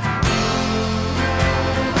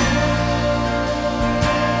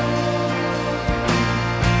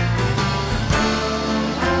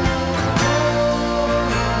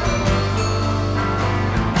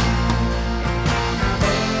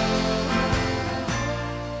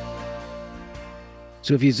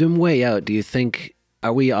 So if you zoom way out, do you think,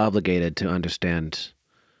 are we obligated to understand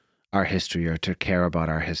our history or to care about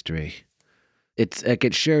our history? It's like,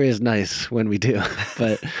 it sure is nice when we do,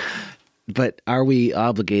 but are we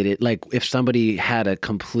obligated? Like if somebody had a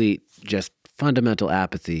complete, just fundamental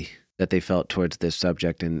apathy that they felt towards this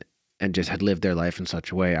subject and just had lived their life in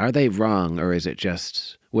such a way, are they wrong, or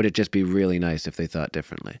would it just be really nice if they thought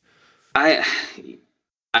differently? I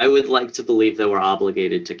would like to believe that we're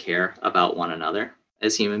obligated to care about one another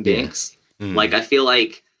as human beings. Like, I feel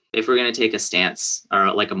like if we're going to take a stance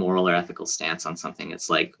or like a moral or ethical stance on something, it's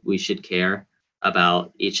like we should care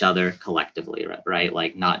about each other collectively, right?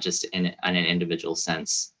 Like not just in an individual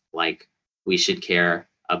sense, like we should care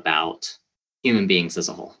about human beings as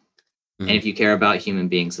a whole. And if you care about human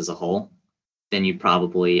beings as a whole, then you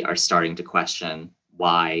probably are starting to question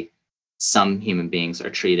why some human beings are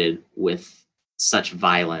treated with such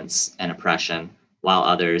violence and oppression, while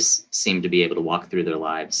others seem to be able to walk through their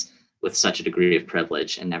lives with such a degree of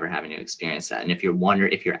privilege and never having to experience that. And if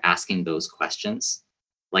you're asking those questions,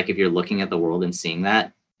 like if you're looking at the world and seeing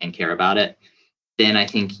that and care about it, then I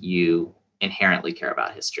think you inherently care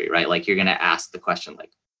about history, right? Like you're going to ask the question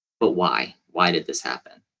like, but why? Why did this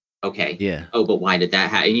happen? okay, Yeah. oh, but why did that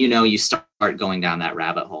happen? You start going down that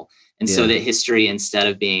rabbit hole. And so Yeah. that history, instead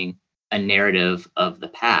of being a narrative of the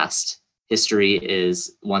past, history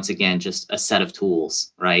is once again just a set of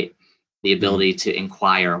tools, right? The ability to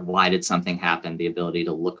inquire, why did something happen? The ability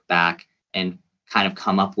to look back and kind of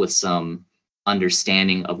come up with some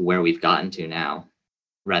understanding of where we've gotten to now,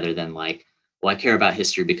 rather than like, well, I care about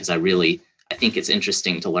history because I think it's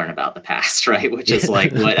interesting to learn about the past, right? Which is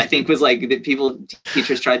like what I think was like that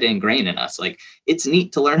teachers tried to ingrain in us. Like, it's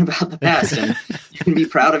neat to learn about the past and you can be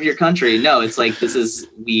proud of your country. No, it's like,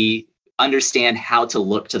 we understand how to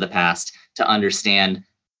look to the past to understand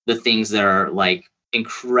the things that are like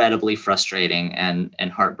incredibly frustrating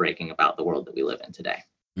and heartbreaking about the world that we live in today.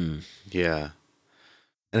 Yeah.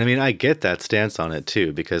 And I mean, I get that stance on it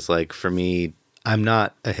too, because like for me, I'm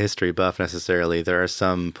not a history buff necessarily. There are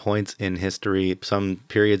some points in history, some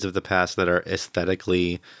periods of the past that are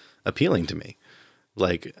aesthetically appealing to me.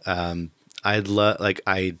 Like, I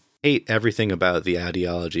hate everything about the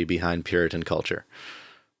ideology behind Puritan culture,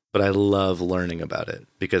 but I love learning about it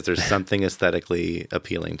because there's something aesthetically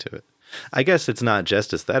appealing to it. I guess it's not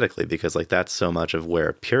just aesthetically, because like that's so much of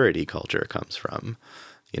where purity culture comes from,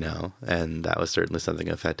 and that was certainly something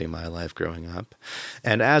affecting my life growing up.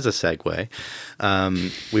 And as a segue,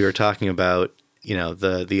 we were talking about,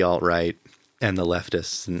 the alt-right and the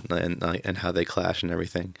leftists and how they clash and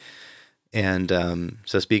everything. And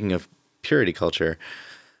so speaking of purity culture,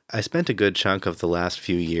 I spent a good chunk of the last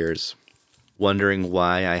few years wondering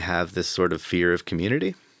why I have this sort of fear of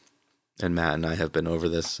community. And Matt and I have been over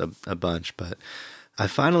this a bunch, but I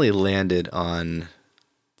finally landed on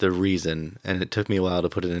the reason, and it took me a while to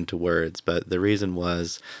put it into words, but the reason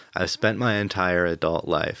was I've spent my entire adult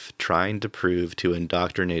life trying to prove to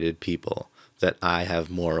indoctrinated people that I have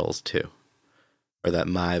morals too, or that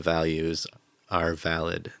my values are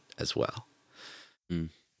valid as well.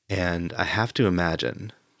 And I have to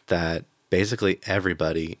imagine that basically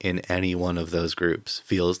everybody in any one of those groups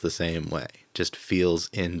feels the same way, just feels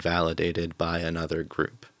invalidated by another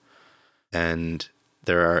group. And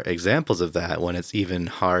there are examples of that when it's even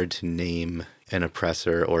hard to name an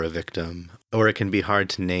oppressor or a victim, or it can be hard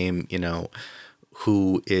to name,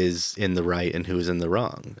 who is in the right and who's in the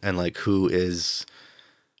wrong. And like,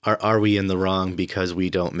 are we in the wrong because we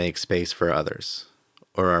don't make space for others?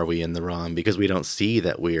 Or are we in the wrong because we don't see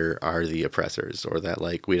that we are the oppressors, or that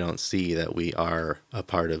like we don't see that we are a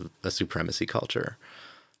part of a supremacy culture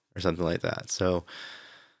or something like that? So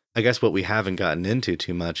I guess what we haven't gotten into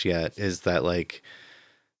too much yet is that like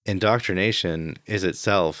indoctrination is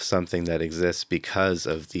itself something that exists because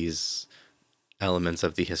of these elements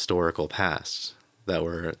of the historical past that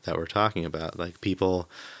we're talking about. Like, people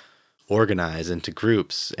organize into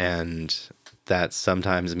groups, and that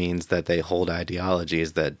sometimes means that they hold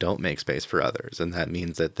ideologies that don't make space for others, and that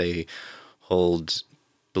means that they hold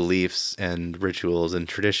beliefs and rituals and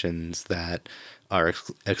traditions that are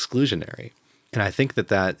exclusionary. And I think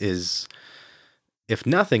that is, if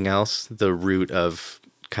nothing else, the root of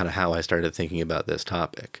kind of how I started thinking about this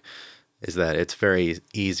topic, is that it's very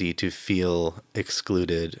easy to feel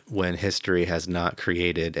excluded when history has not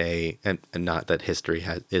created and not that history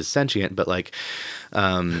is sentient, but like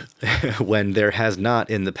when there has not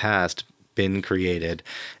in the past been created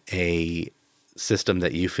a system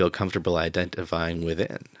that you feel comfortable identifying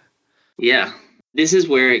within. Yeah. This is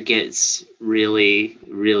where it gets really,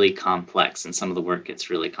 really complex, and some of the work gets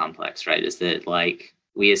really complex, right? Is that like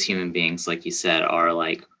we as human beings, like you said, are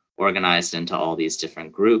like organized into all these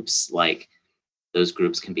different groups. Like, those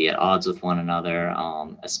groups can be at odds with one another,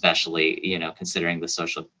 especially, considering the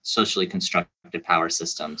socially constructed power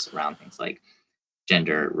systems around things like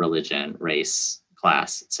gender, religion, race,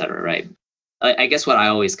 class, et cetera, right? I guess what I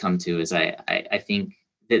always come to is I think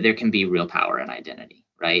that there can be real power in identity,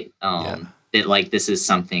 right? That like this is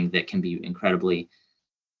something that can be incredibly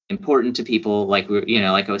important to people. Like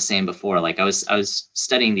like I was saying before, like I was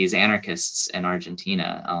studying these anarchists in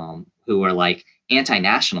Argentina, who are like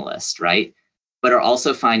anti-nationalist, right? But are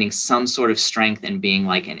also finding some sort of strength in being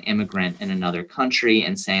like an immigrant in another country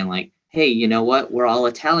and saying like, hey, you know what? We're all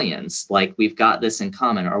Italians. Like, we've got this in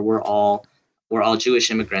common. Or we're all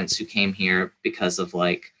Jewish immigrants who came here because of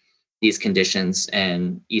like these conditions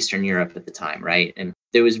in Eastern Europe at the time, right? And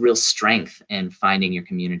there was real strength in finding your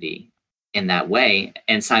community in that way.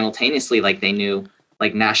 And simultaneously, like, they knew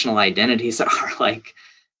like national identities are like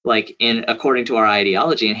in according to our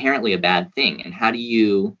ideology inherently a bad thing. And how do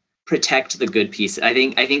you protect the good piece? I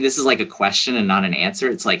think this is like a question and not an answer.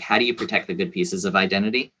 It's like, how do you protect the good pieces of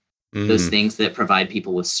identity? Those things that provide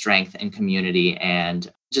people with strength and community and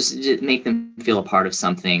just make them feel a part of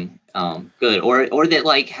something good, or that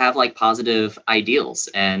like have like positive ideals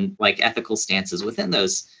and like ethical stances within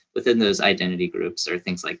those identity groups or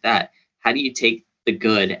things like that. How do you take the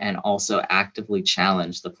good and also actively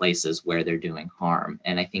challenge the places where they're doing harm?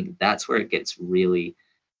 And I think that's where it gets really,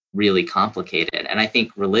 really complicated. And I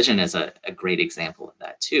think religion is a great example of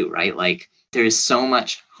that too, right? Like there's so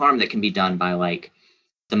much harm that can be done by like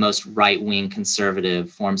the most right-wing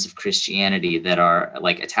conservative forms of Christianity that are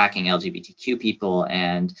like attacking LGBTQ people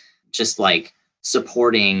and just like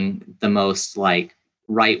supporting the most like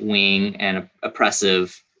right-wing and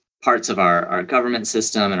oppressive parts of our government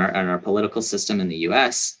system and our political system in the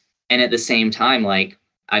US. And at the same time, like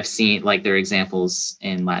I've seen like there are examples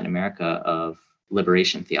in Latin America of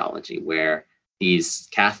liberation theology where these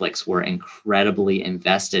Catholics were incredibly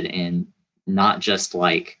invested in not just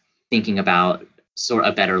like thinking about sort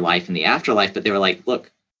of a better life in the afterlife, but they were like,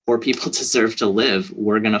 look, poor people deserve to live.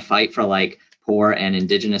 We're going to fight for like poor and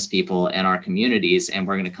indigenous people in our communities, and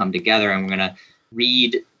we're going to come together and we're going to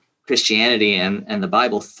read Christianity and the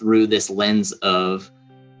Bible through this lens of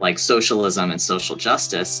like socialism and social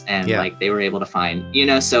justice. And like they were able to find,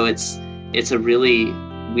 so it's a really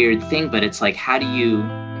weird thing, but it's like, how do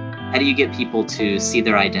you get people to see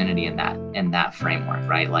their identity in that framework,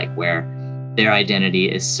 right? Like where their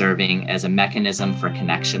identity is serving as a mechanism for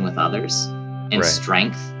connection with others and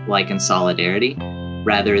strength, like in solidarity,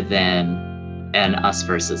 rather than an us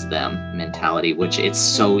versus them mentality, which it's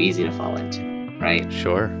so easy to fall into, right?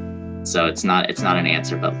 Sure. So it's not an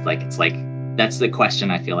answer, but like it's like that's the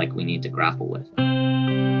question I feel like we need to grapple with.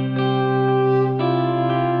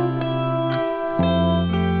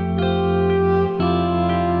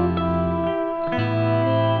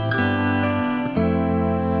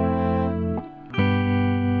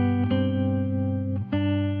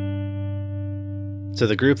 So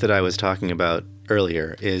the group that I was talking about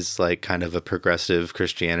earlier is like kind of a progressive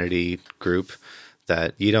Christianity group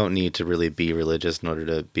that you don't need to really be religious in order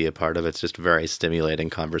to be a part of. It's just a very stimulating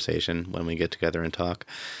conversation when we get together and talk.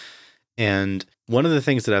 And one of the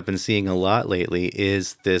things that I've been seeing a lot lately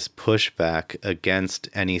is this pushback against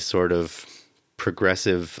any sort of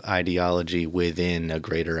progressive ideology within a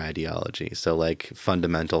greater ideology. So like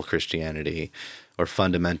fundamental Christianity or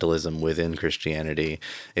fundamentalism within Christianity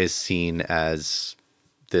is seen as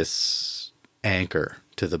this anchor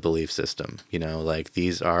to the belief system. Like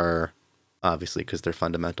these are obviously because they're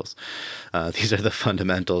fundamentals. These are the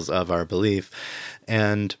fundamentals of our belief.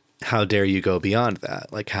 And how dare you go beyond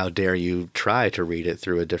that? Like, how dare you try to read it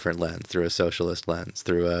through a different lens, through a socialist lens,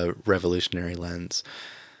 through a revolutionary lens?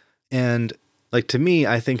 And like, to me,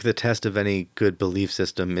 I think the test of any good belief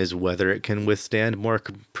system is whether it can withstand more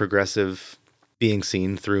progressive, being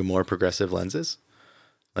seen through more progressive lenses,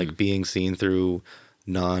 like being seen through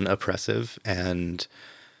non-oppressive and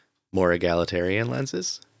more egalitarian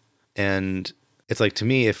lenses. And it's like, to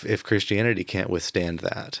me, if Christianity can't withstand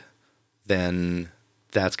that, then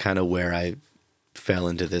that's kind of where I fell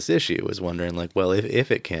into this issue, is wondering like, well,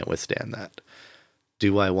 if it can't withstand that,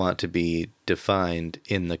 do I want to be defined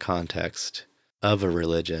in the context of a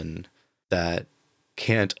religion that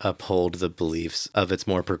can't uphold the beliefs of its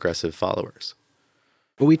more progressive followers?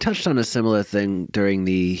 Well, we touched on a similar thing during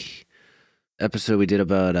the episode we did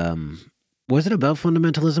about, was it about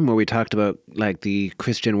fundamentalism, where we talked about like the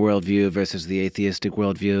Christian worldview versus the atheistic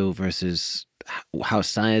worldview versus how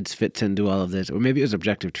science fits into all of this, or maybe it was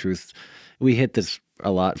objective truth. We hit this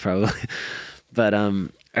a lot probably, but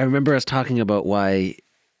I remember us talking about why,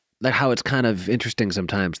 like how it's kind of interesting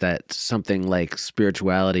sometimes that something like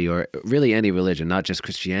spirituality, or really any religion, not just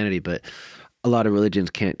Christianity, but a lot of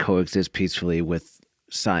religions can't coexist peacefully with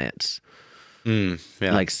science.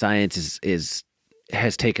 Like science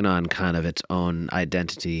has taken on kind of its own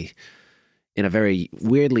identity in a very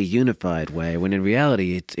weirdly unified way, when in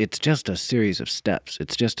reality it's just a series of steps.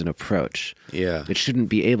 It's just an approach. Yeah. It shouldn't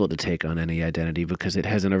be able to take on any identity because it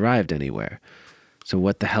hasn't arrived anywhere. So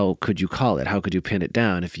what the hell could you call it? How could you pin it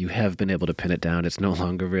down? If you have been able to pin it down, it's no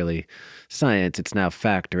longer really science. It's now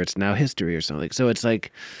fact, or it's now history or something. So it's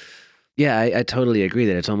like, yeah, I totally agree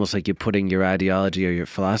that it's almost like you're putting your ideology or your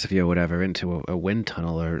philosophy or whatever into a wind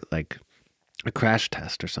tunnel, or like a crash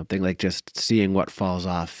test or something, like just seeing what falls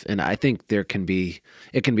off. And I think it can be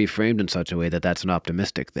framed in such a way that that's an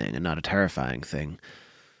optimistic thing and not a terrifying thing,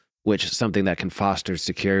 which is something that can foster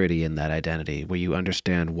security in that identity, where you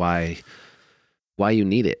understand why you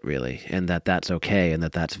need it really, and that's okay, and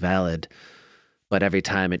that's valid. But every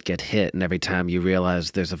time it gets hit, and every time you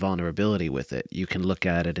realize there's a vulnerability with it, you can look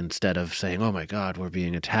at it, instead of saying, oh my God, we're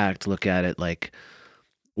being attacked, look at it like,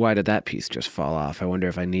 why did that piece just fall off? I wonder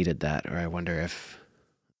if I needed that, or I wonder if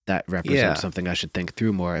that represents something I should think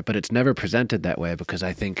through more. But it's never presented that way because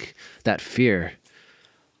I think that fear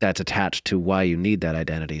that's attached to why you need that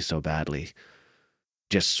identity so badly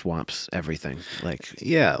just swamps everything.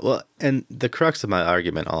 Yeah, well, and the crux of my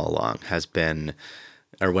argument all along has been,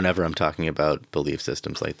 or whenever I'm talking about belief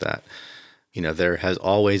systems like that, there has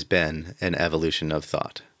always been an evolution of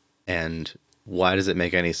thought. And why does it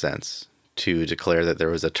make any sense to declare that there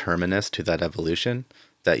was a terminus to that evolution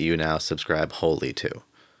that you now subscribe wholly to?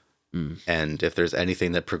 And if there's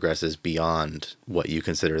anything that progresses beyond what you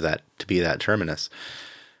consider that to be that terminus,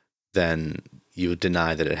 then you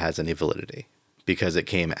deny that it has any validity because it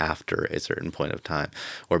came after a certain point of time,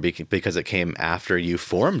 or because it came after you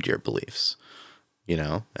formed your beliefs,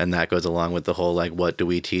 and that goes along with the whole, what do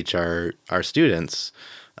we teach our students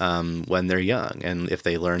when they're young? And if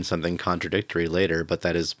they learn something contradictory later, but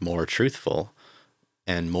that is more truthful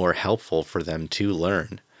and more helpful for them to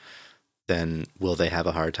learn, then will they have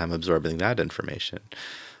a hard time absorbing that information?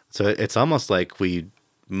 So it's almost like we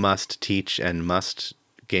must teach and must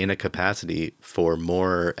gain a capacity for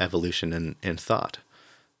more evolution in thought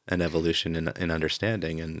and evolution in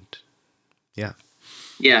understanding. And yeah.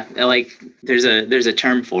 Yeah. There's a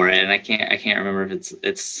term for it, and I can't remember if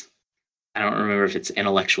it's I don't remember if it's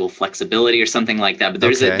intellectual flexibility or something like that, but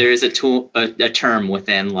there is a term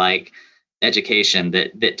within education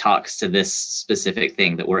that talks to this specific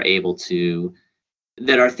thing, that we're able to,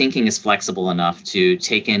 that our thinking is flexible enough to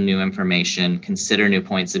take in new information, consider new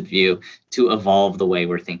points of view, to evolve the way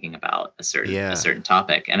we're thinking about a certain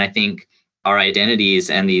topic. And I think our identities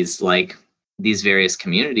and these various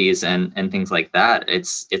communities and things like that,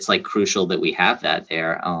 it's crucial that we have that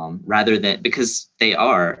there, rather than, because they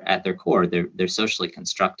are at their core, they're socially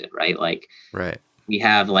constructed, right? Right. We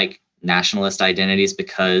have nationalist identities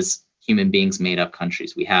because human beings made up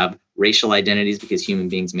countries. We have racial identities because human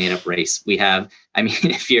beings made up race. We have, from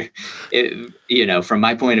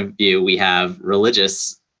my point of view, we have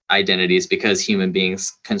religious identities because human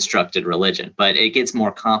beings constructed religion. But it gets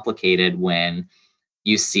more complicated when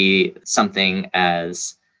you see something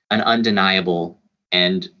as an undeniable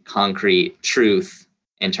and concrete truth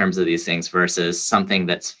in terms of these things versus something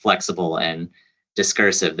that's flexible and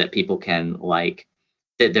discursive that people can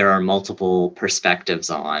that there are multiple perspectives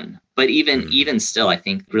on. But even still, I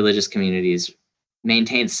think religious communities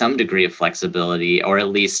maintain some degree of flexibility, or at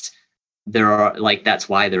least there are that's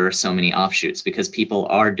why there are so many offshoots, because people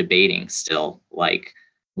are debating still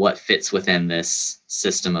what fits within this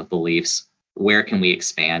system of beliefs, where can we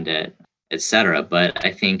expand it, etc. But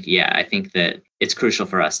I think that it's crucial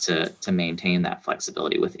for us to maintain that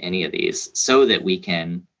flexibility with any of these, so that we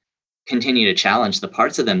can continue to challenge the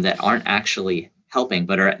parts of them that aren't actually helping,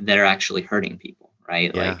 but that are actually hurting people,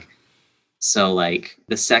 right? Yeah.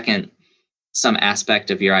 The second some aspect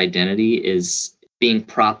of your identity is being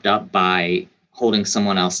propped up by holding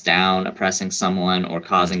someone else down, oppressing someone, or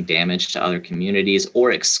causing damage to other communities,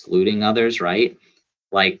 or excluding others, right?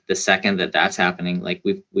 The second that's happening,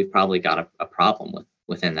 we've probably got a problem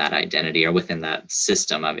within that identity, or within that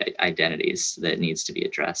system of identities that needs to be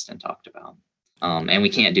addressed and talked about. And we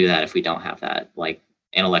can't do that if we don't have that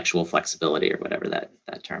intellectual flexibility, or whatever that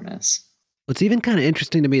term is. It's even kind of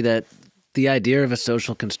interesting to me that the idea of a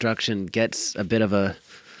social construction gets a bit of a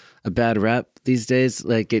bad rep these days.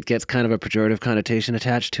 It gets kind of a pejorative connotation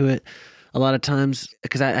attached to it a lot of times,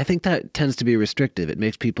 because I think that tends to be restrictive. It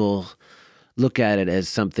makes people look at it as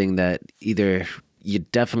something that either you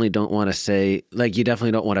definitely don't want to say, you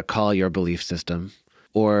definitely don't want to call your belief system,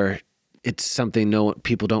 or it's something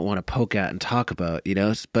people don't want to poke at and talk about,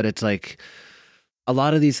 But it's a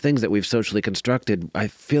lot of these things that we've socially constructed, I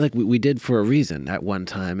feel like we did for a reason at one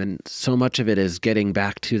time. And so much of it is getting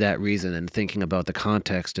back to that reason and thinking about the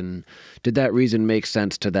context. And did that reason make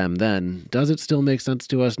sense to them then? Does it still make sense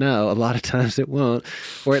to us now? A lot of times it won't,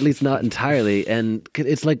 or at least not entirely. And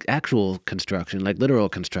it's actual construction, literal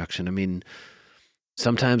construction.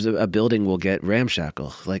 Sometimes a building will get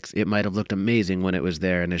ramshackle. It might have looked amazing when it was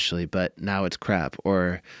there initially, but now it's crap.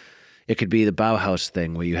 Or it could be the Bauhaus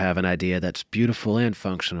thing, where you have an idea that's beautiful and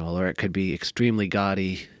functional, or it could be extremely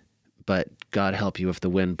gaudy, but God help you if the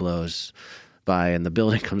wind blows by and the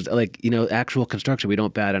building comes, actual construction. We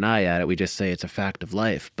don't bat an eye at it. We just say it's a fact of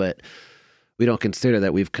life, but we don't consider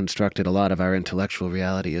that we've constructed a lot of our intellectual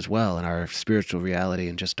reality as well, and our spiritual reality,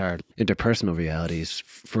 and just our interpersonal realities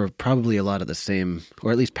for probably a lot of the same,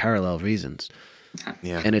 or at least parallel reasons.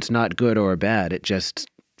 Yeah. And it's not good or bad. It just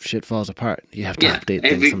shit falls apart. You have to update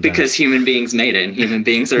things sometimes. Because human beings made it, and human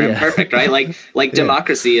beings are imperfect, right? Like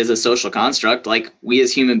democracy is a social construct. Like, we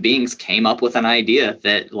as human beings came up with an idea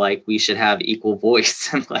that like we should have equal voice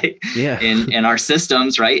and in our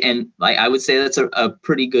systems, right? And like, I would say that's a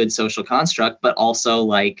pretty good social construct, but also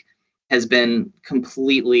like has been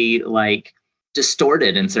completely like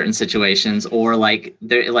distorted in certain situations, or like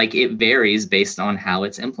it varies based on how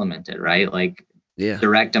it's implemented, right? Like,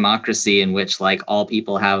 direct democracy, in which like all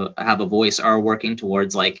people have a voice, are working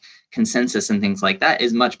towards like consensus and things like that,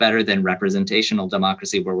 is much better than representational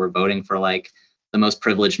democracy, where we're voting for like the most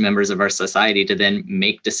privileged members of our society to then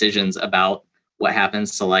make decisions about what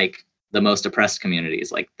happens to like the most oppressed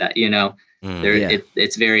communities, like that,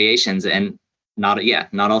 it's variations. And not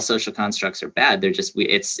all social constructs are bad. They're just,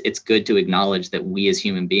 it's good to acknowledge that we as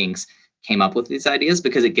human beings came up with these ideas,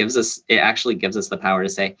 because it actually gives us the power to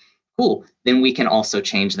say, cool, then we can also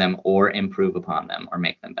change them or improve upon them or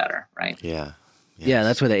make them better, right? Yeah. Yes. Yeah,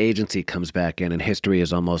 that's where the agency comes back in, and history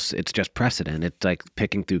is it's just precedent. It's like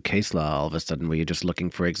picking through case law all of a sudden, where you're just looking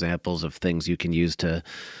for examples of things you can use to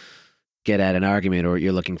get at an argument, or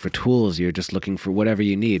you're looking for tools, you're just looking for whatever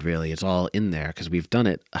you need, really. It's all in there, because we've done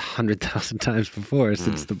it 100,000 times before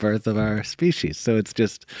since the birth of our species. So it's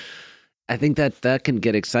just, I think that can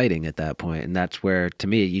get exciting at that point, and that's where, to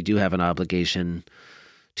me, you do have an obligation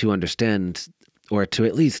to understand, or to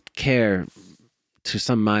at least care to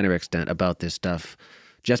some minor extent about this stuff,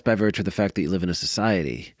 just by virtue of the fact that you live in a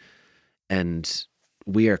society. And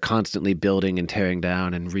we are constantly building and tearing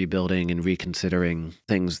down and rebuilding and reconsidering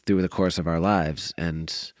things through the course of our lives.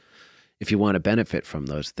 And if you want to benefit from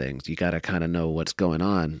those things, you got to kind of know what's going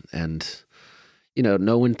on, and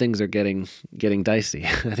know when things are getting dicey.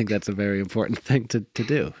 I think that's a very important thing to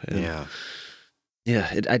do. And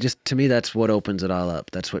to me, that's what opens it all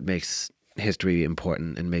up. That's what makes history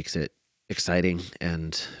important and makes it exciting,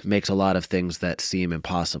 and makes a lot of things that seem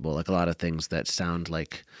impossible, like a lot of things that sound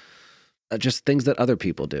like just things that other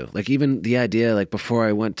people do. Like, even the idea, like before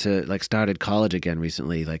I went to started college again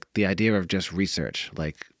recently, like the idea of just research,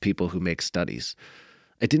 like people who make studies,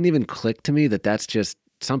 it didn't even click to me that that's just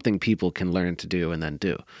something people can learn to do and then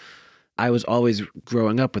do. I was always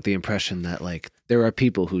growing up with the impression that like there are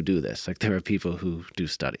people who do this, like there are people who do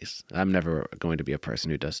studies. I'm never going to be a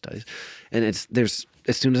person who does studies. And as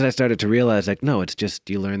soon as I started to realize, like, no, it's just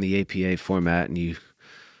you learn the APA format and you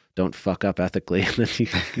don't fuck up ethically, and then you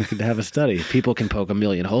can have a study. People can poke a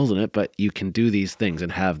million holes in it, but you can do these things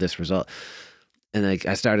and have this result. And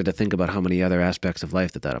I started to think about how many other aspects of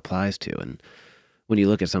life that applies to. And when you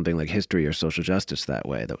look at something like history or social justice that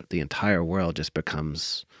way, the entire world just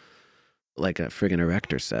becomes like a friggin'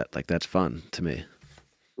 erector set. Like, that's fun to me.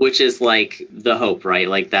 Which is like the hope, right?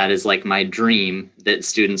 Like, that is like my dream, that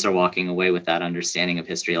students are walking away with that understanding of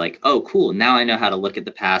history. Like, oh, cool. Now I know how to look at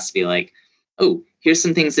the past, be like, oh, here's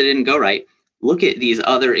some things that didn't go right. Look at these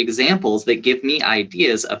other examples that give me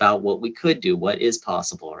ideas about what we could do, what is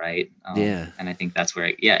possible, right? And I think that's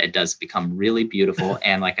where, it does become really beautiful.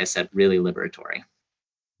 And like I said, really liberatory.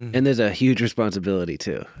 And there's a huge responsibility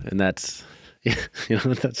too. And that's,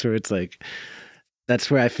 that's where it's like,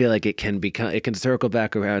 that's where I feel like it can circle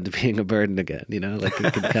back around to being a burden again, like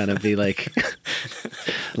it can kind of be like,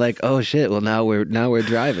 like, oh shit, well now we're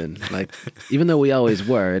driving. Like, even though we always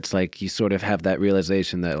were, it's like you sort of have that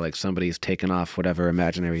realization that like somebody's taken off whatever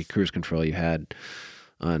imaginary cruise control you had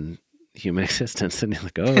on human existence, and you're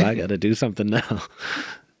like, oh, I got to do something now.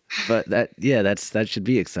 But that should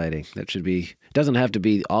be exciting. It doesn't have to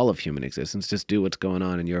be all of human existence. Just do what's going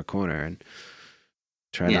on in your corner and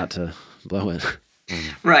try not to blow it.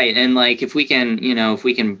 Right. And like, if we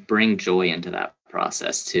can bring joy into that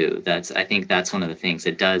process too, I think that's one of the things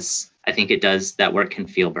that work can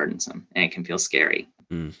feel burdensome and it can feel scary.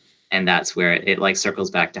 And that's where it like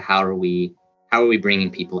circles back to how are we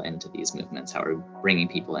bringing people into these movements? How are we bringing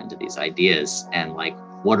people into these ideas? And like,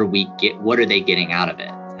 what are they getting out of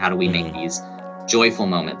it? How do we make these joyful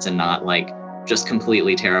moments and not like just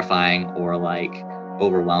completely terrifying or like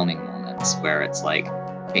overwhelming moments where it's like,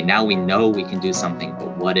 okay, now we know we can do something,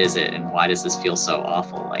 but what is it? And why does this feel so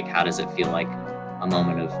awful? Like, how does it feel like a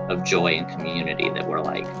moment of joy and community that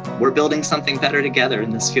we're building something better together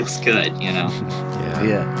and this feels good,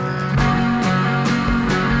 Yeah.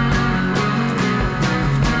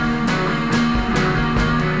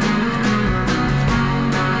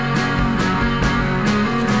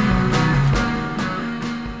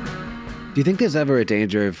 Do you think there's ever a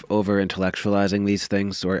danger of over-intellectualizing these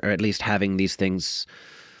things, or at least having these things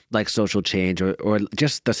like social change or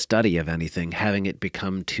just the study of anything, having it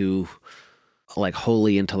become too like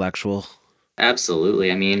wholly intellectual? Absolutely.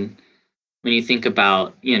 I mean, when you think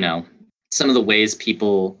about, some of the ways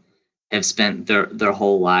people have spent their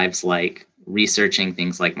whole lives like researching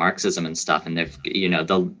things like Marxism and stuff, and they've, you know,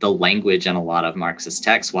 the language in a lot of Marxist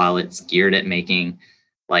texts, while it's geared at making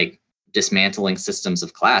like dismantling systems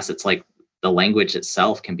of class, it's like the language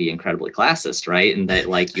itself can be incredibly classist, right? And that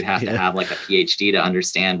like you have to have like a PhD to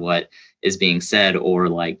understand what is being said, or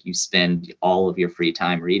like you spend all of your free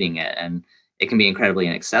time reading it, and it can be incredibly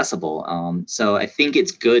inaccessible. So I think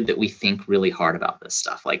it's good that we think really hard about this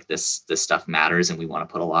stuff. Like this stuff matters, and we want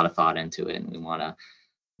to put a lot of thought into it, and we want to,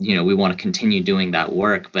 you know, we want to continue doing that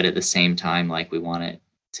work, but at the same time, like we want it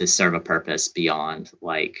to serve a purpose beyond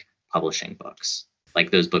like publishing books.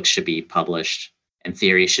 Like those books should be published, and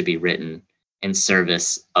theory should be written in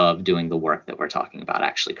service of doing the work that we're talking about,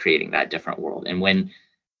 actually creating that different world. And when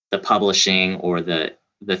the publishing or the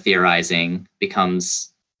theorizing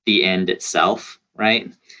becomes the end itself,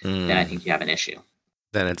 right? Then I think you have an issue.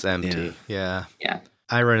 Then it's empty. Yeah. Yeah.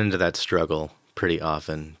 I run into that struggle pretty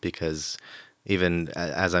often, because even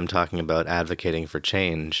as I'm talking about advocating for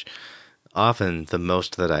change, often the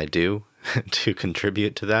most that I do to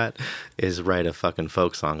contribute to that is write a fucking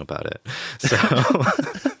folk song about it. So,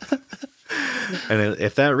 and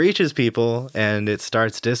if that reaches people and it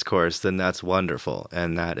starts discourse, then that's wonderful.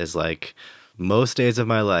 And that is like most days of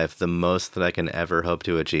my life, the most that I can ever hope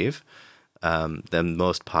to achieve, the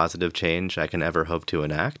most positive change I can ever hope to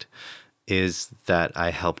enact, is that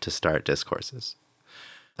I help to start discourses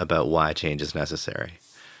about why change is necessary.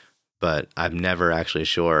 But I'm never actually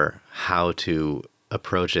sure how to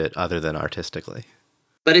approach it other than artistically.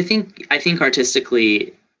 But I think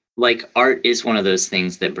artistically, like art is one of those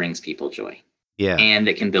things that brings people joy. Yeah. And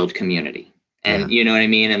it can build community. And you know what I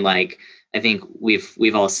mean? And like, I think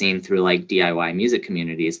we've all seen through like DIY music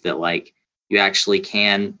communities that like you actually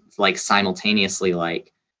can like simultaneously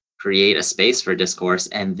like create a space for discourse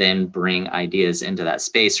and then bring ideas into that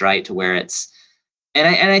space, right? To where it's, and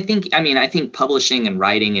I think publishing and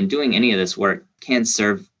writing and doing any of this work can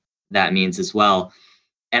serve that means as well.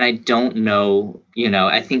 And I don't know, you know,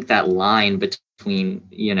 I think that line between,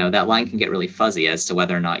 you know, that line can get really fuzzy as to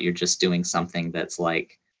whether or not you're just doing something that's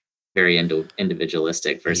like very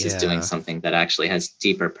individualistic versus doing something that actually has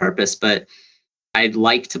deeper purpose. But I'd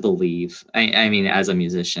like to believe, I mean, as a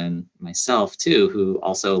musician myself too, who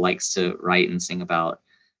also likes to write and sing about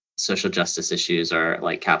social justice issues or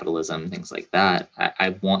like capitalism, things like that,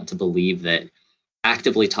 I want to believe that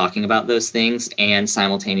actively talking about those things and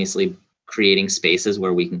simultaneously creating spaces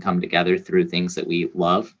where we can come together through things that we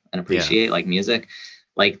love and appreciate, like music,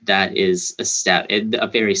 like that is a step, a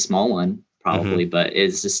very small one probably, but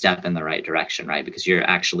is a step in the right direction, right? Because you're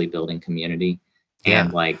actually building community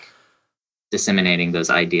and like disseminating those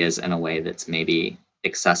ideas in a way that's maybe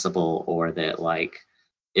accessible, or that like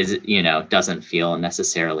is, you know, doesn't feel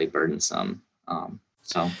necessarily burdensome. And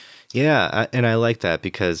I like that,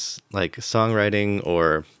 because like songwriting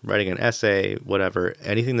or writing an essay, whatever,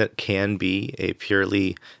 anything that can be a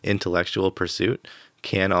purely intellectual pursuit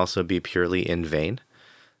can also be purely in vain.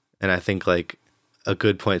 And I think like a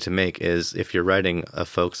good point to make is, if you're writing a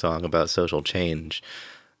folk song about social change,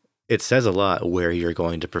 it says a lot where you're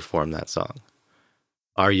going to perform that song.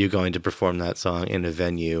 Are you going to perform that song in a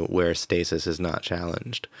venue where stasis is not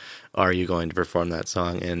challenged? Are you going to perform that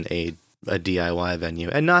song in a DIY venue?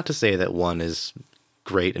 And not to say that one is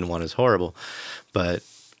great and one is horrible, but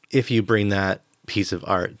if you bring that piece of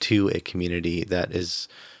art to a community that is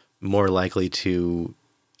more likely to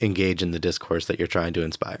engage in the discourse that you're trying to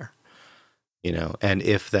inspire, you know, and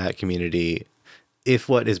if that community, if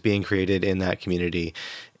what is being created in that community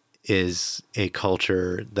is a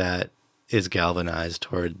culture that is galvanized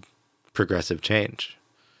toward progressive change,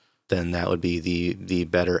 then that would be the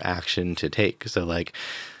better action to take. So like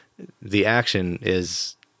the action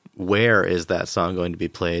is, where is that song going to be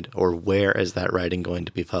played, or where is that writing going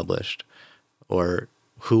to be published, or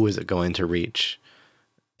who is it going to reach,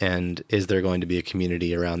 and is there going to be a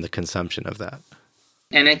community around the consumption of that?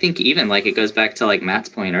 And I think even like it goes back to like Matt's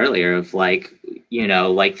point earlier of like, you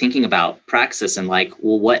know, like thinking about praxis and like,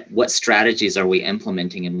 well, what strategies are we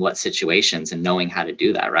implementing in what situations, and knowing how to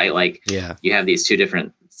do that, right? Like you have these two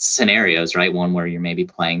different scenarios, right? One where you're maybe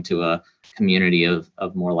playing to a community of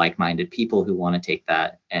more like-minded people who want to take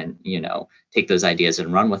that and, you know, take those ideas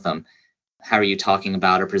and run with them. How are you talking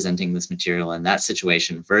about or presenting this material in that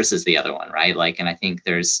situation versus the other one, right? Like, and I think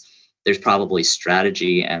there's probably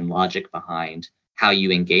strategy and logic behind how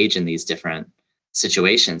you engage in these different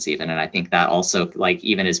situations even. And I think that also, like,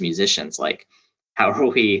 even as musicians, like how are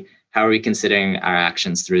we considering our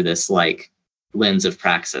actions through this like lens of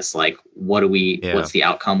praxis? Like what's the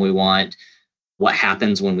outcome we want? What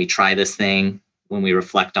happens when we try this thing? when we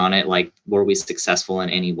reflect on it, like, were we successful in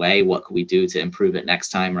any way? What could we do to improve it next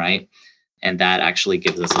time, right? And that actually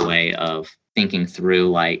gives us a way of thinking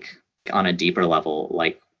through, like, on a deeper level,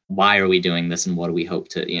 like, why are we doing this, and what do we hope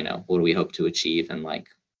to achieve, and like,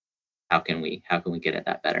 how can we get at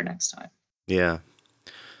that better next time? Yeah.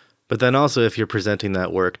 But then also, if you're presenting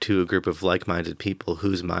that work to a group of like-minded people,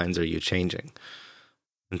 whose minds are you changing?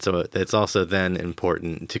 And so it's also then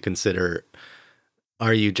important to consider,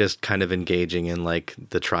 are you just kind of engaging in like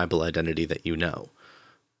the tribal identity that you know?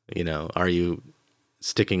 You know, are you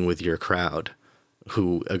sticking with your crowd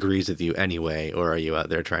who agrees with you anyway, or are you out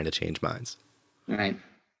there trying to change minds? Right.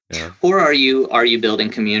 Yeah. Or are you building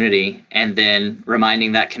community, and then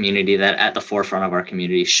reminding that community that at the forefront of our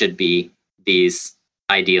community should be these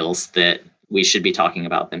ideals, that we should be talking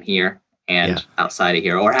about them here and outside of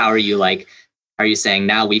here? Or how are you saying,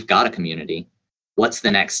 now we've got a community, what's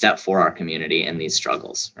the next step for our community in these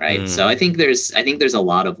struggles, right? So I think there's a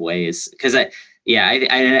lot of ways, because I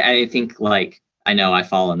think, like, I know I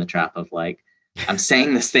fall in the trap of, like, I'm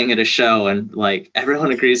saying this thing at a show and like everyone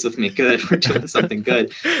agrees with me, good, we're doing something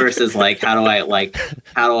good, versus like, how do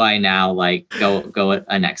I now like go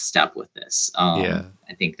a next step with this?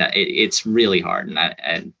 I think that it's really hard,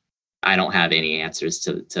 and I don't have any answers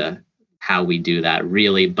to how we do that,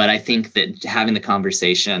 really. But I think that having the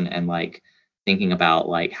conversation and like thinking about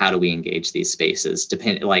like, how do we engage these spaces,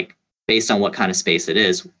 like based on what kind of space it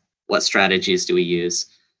is, what strategies do we use?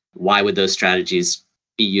 Why would those strategies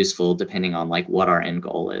be useful depending on like what our end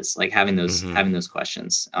goal is? Like having those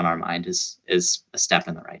questions on our mind is a step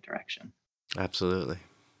in the right direction. Absolutely.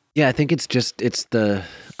 Yeah, I think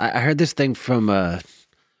I heard this thing from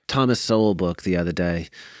Thomas Sowell book the other day,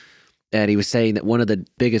 and he was saying that one of the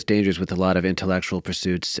biggest dangers with a lot of intellectual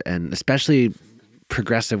pursuits, and especially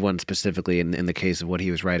progressive ones specifically in the case of what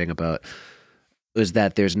he was writing about, was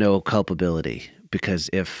that there's no culpability. Because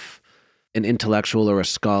if an intellectual or a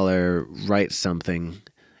scholar writes something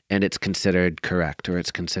and it's considered correct or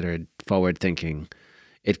it's considered forward thinking,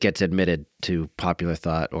 it gets admitted to popular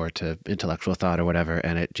thought or to intellectual thought or whatever,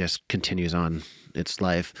 and it just continues on its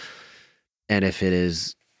life. And if it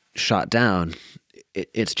is shot down,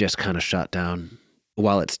 it's just kind of shot down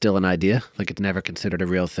while it's still an idea, like it's never considered a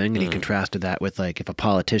real thing. And he contrasted that with like if a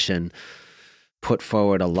politician put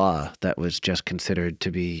forward a law that was just considered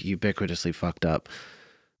to be ubiquitously fucked up,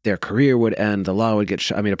 their career would end, the law would get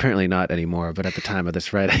shot. I mean, apparently not anymore, but at the time of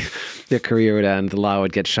this writing, their career would end, the law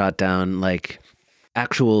would get shot down. Like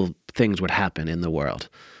actual things would happen in the world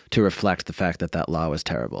to reflect the fact that that law was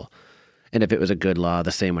terrible. And if it was a good law,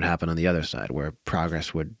 the same would happen on the other side, where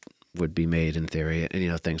progress would be made in theory,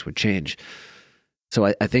 and things would change. So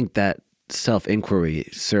I think that self-inquiry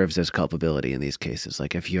serves as culpability in these cases.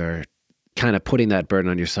 Like if you're kind of putting that burden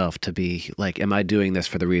on yourself to be like, am I doing this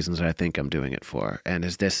for the reasons that I think I'm doing it for? And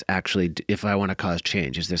is this actually, if I want to cause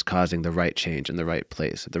change, is this causing the right change in the right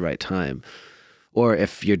place at the right time? Or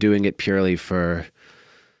if you're doing it purely for,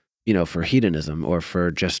 for hedonism or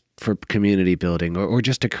for community building or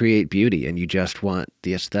just to create beauty, and you just want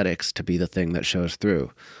the aesthetics to be the thing that shows through.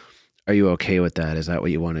 Are you okay with that? Is that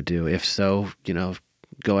what you want to do? If so,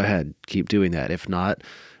 go ahead, keep doing that. If not,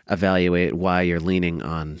 evaluate why you're leaning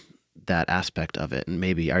on that aspect of it. And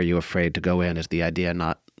maybe are you afraid to go in as the idea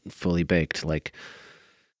not fully baked? Like,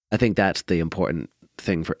 I think that's the important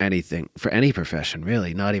thing for anything, for any profession,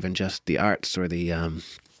 really, not even just the arts or the,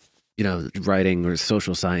 writing or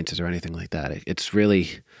social sciences or anything like that. It's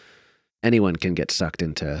really, anyone can get sucked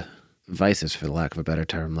into vices, for the lack of a better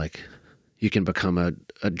term. Like, you can become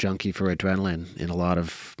a junkie for adrenaline in a lot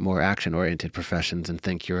of more action-oriented professions and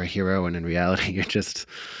think you're a hero, and in reality, you're just...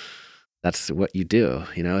 that's what you do.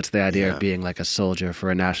 It's the idea of being like a soldier for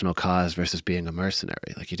a national cause versus being a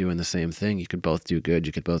mercenary. Like, you're doing the same thing. You could both do good.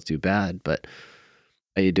 You could both do bad. But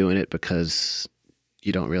are you doing it because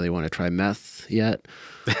you don't really want to try meth yet?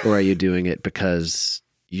 Or are you doing it because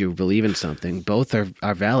you believe in something? Both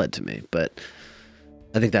are valid to me. But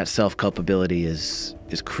I think that self-culpability is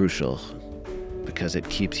crucial, because it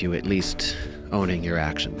keeps you at least owning your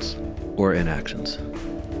actions or inactions.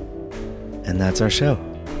 And that's our show.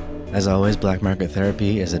 As always, Black Market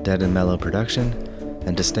Therapy is a Dead and Mellow production,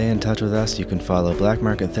 and to stay in touch with us, you can follow Black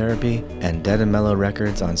Market Therapy and Dead and Mellow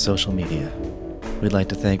Records on social media. We'd like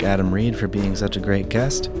to thank Adam Reid for being such a great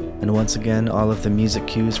guest, and once again, all of the music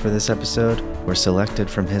cues for this episode were selected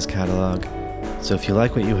from his catalog. So if you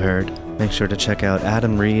like what you heard, make sure to check out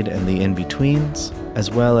Adam Reid and the In-Betweens, as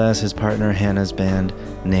well as his partner Hannah's band,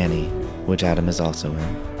 Nanny, which Adam is also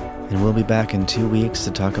in. And we'll be back in 2 weeks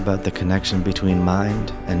to talk about the connection between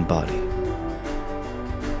mind and body.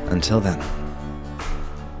 Until then.